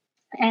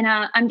 And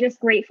I'm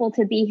just grateful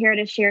to be here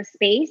to share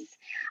space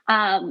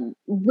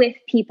with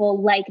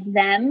people like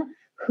them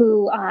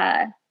who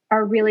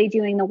are really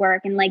doing the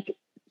work. And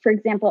for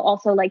example,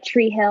 also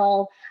Tree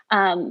Hill,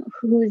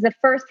 who's the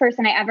first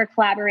person I ever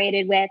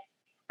collaborated with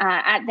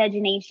at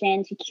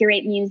Vegination to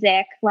curate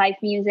music, live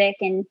music,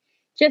 and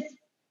just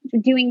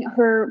doing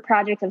her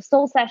project of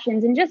soul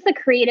sessions, and just the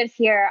creatives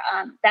here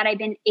that I've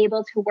been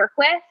able to work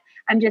with.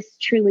 I'm just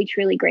truly,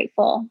 truly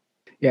grateful.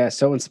 Yeah,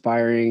 so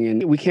inspiring.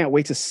 And we can't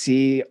wait to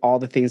see all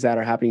the things that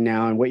are happening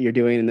now and what you're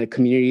doing in the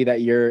community that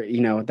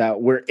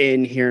that we're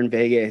in here in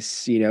Vegas,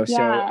 So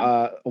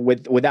Yeah.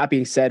 with that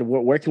being said,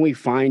 where can we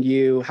find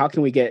you? How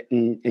can we get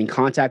in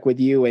contact with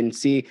you and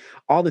see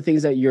all the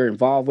things that you're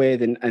involved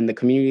with and the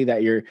community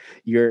that you're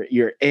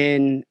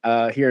in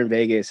here in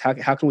Vegas? How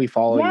can we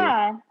follow you?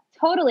 Yeah,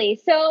 totally.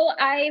 So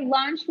I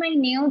launched my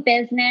new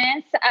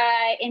business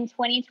in Whoop,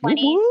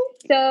 2020. whoop.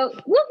 So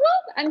whoop,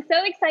 whoop, I'm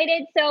so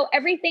excited. So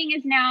everything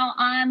is now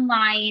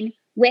online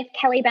with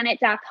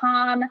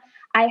kellybennett.com.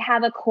 I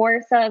have a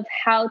course of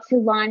how to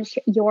launch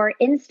your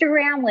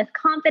Instagram with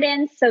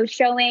confidence. So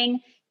showing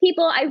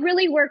people, I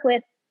really work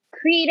with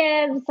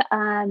creatives,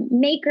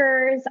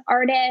 makers,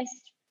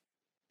 artists,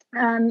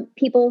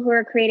 people who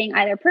are creating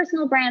either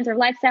personal brands or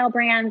lifestyle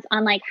brands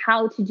on like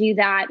how to do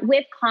that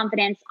with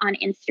confidence on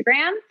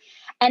Instagram.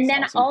 And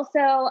That's then awesome.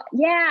 also,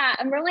 yeah,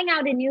 I'm rolling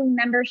out a new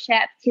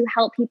membership to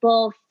help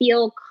people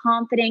feel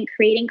confident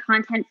creating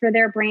content for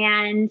their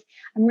brand.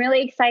 I'm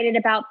really excited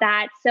about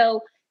that.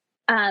 So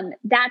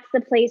that's the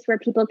place where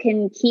people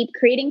can keep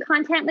creating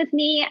content with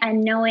me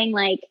and knowing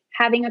like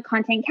having a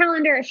content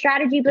calendar, a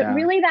strategy, but Yeah.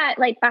 really that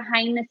like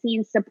behind the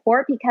scenes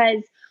support,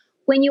 because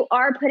when you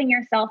are putting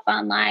yourself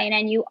online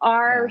and you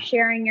are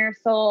sharing your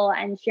soul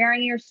and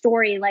sharing your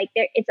story, like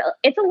it's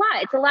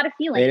a lot of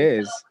feelings. It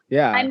is. So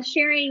Yeah. I'm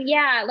sharing,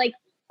 like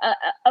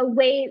a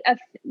way of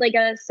like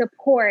a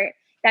support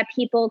that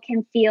people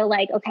can feel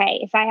like, okay,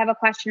 if I have a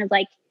question of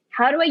like,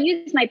 how do I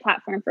use my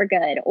platform for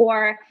good?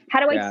 Or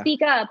how do I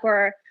speak up?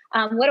 Or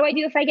what do I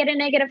do if I get a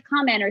negative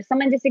comment or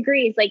someone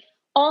disagrees? Like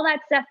all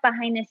that stuff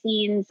behind the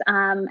scenes,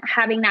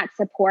 having that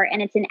support.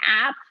 And it's an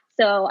app.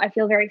 So I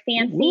feel very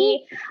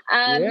fancy.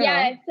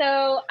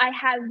 So I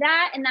have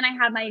that. And then I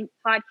have my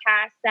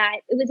podcast that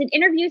it was an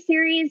interview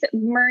series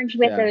merged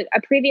with a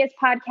previous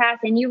podcast.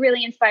 And you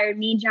really inspired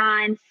me,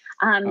 John,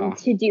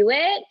 to do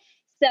it.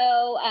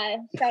 So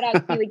shout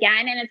out to you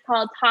again. And it's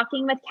called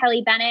Talking with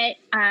Kelly Bennett.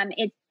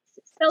 It's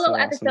solo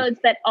episodes,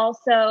 but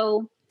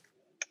also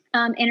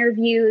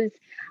interviews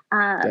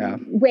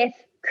with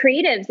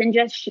creatives and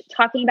just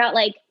talking about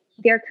like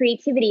their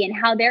creativity and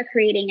how they're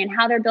creating and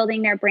how they're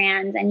building their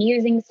brands and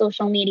using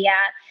social media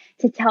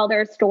to tell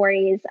their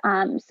stories.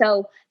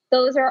 So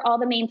those are all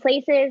the main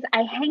places.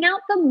 I hang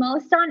out the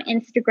most on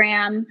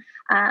Instagram.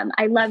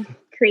 I love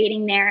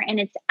creating there, and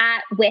it's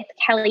at with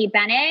Kelly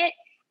Bennett.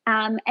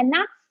 And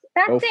that's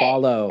Go it.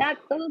 follow.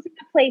 Those are the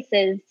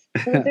places.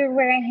 Those are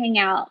where I hang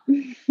out.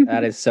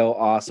 That is so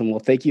awesome. Well,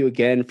 thank you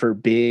again for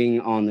being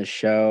on the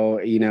show.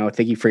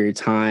 Thank you for your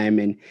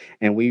time,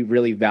 and we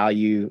really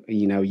value,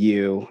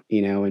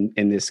 in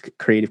this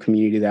creative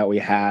community that we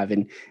have,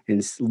 and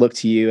look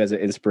to you as an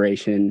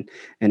inspiration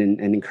and an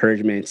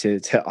encouragement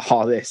to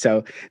all this.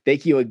 So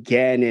thank you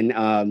again, and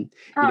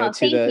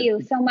thank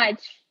you so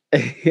much.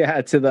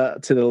 Yeah, to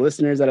the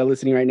listeners that are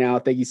listening right now,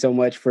 thank you so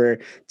much for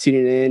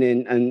tuning in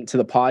and to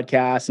the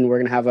podcast. And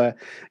we're gonna have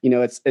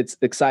it's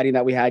exciting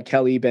that we had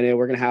Kelly Bennett.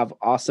 We're gonna have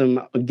awesome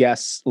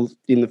guests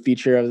in the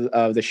future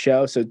of the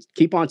show. So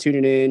keep on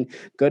tuning in.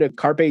 Go to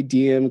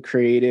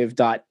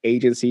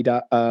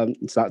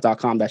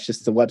carpediemcreative.agency.com. That's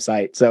just the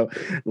website. So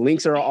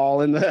links are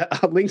all in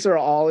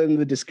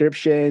the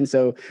description.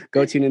 So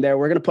go tune in there.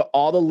 We're gonna put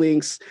all the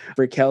links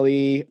for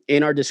Kelly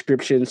in our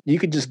descriptions. You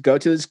could just go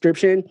to the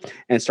description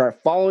and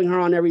start following her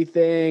on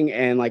everything,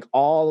 and like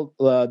all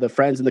the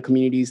friends in the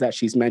communities that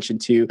she's mentioned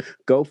to,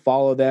 go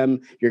follow them.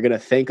 You're gonna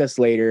thank us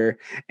later,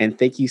 and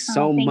thank you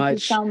so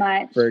much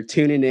for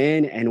tuning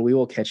in, and we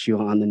will catch you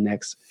on the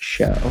next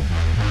show.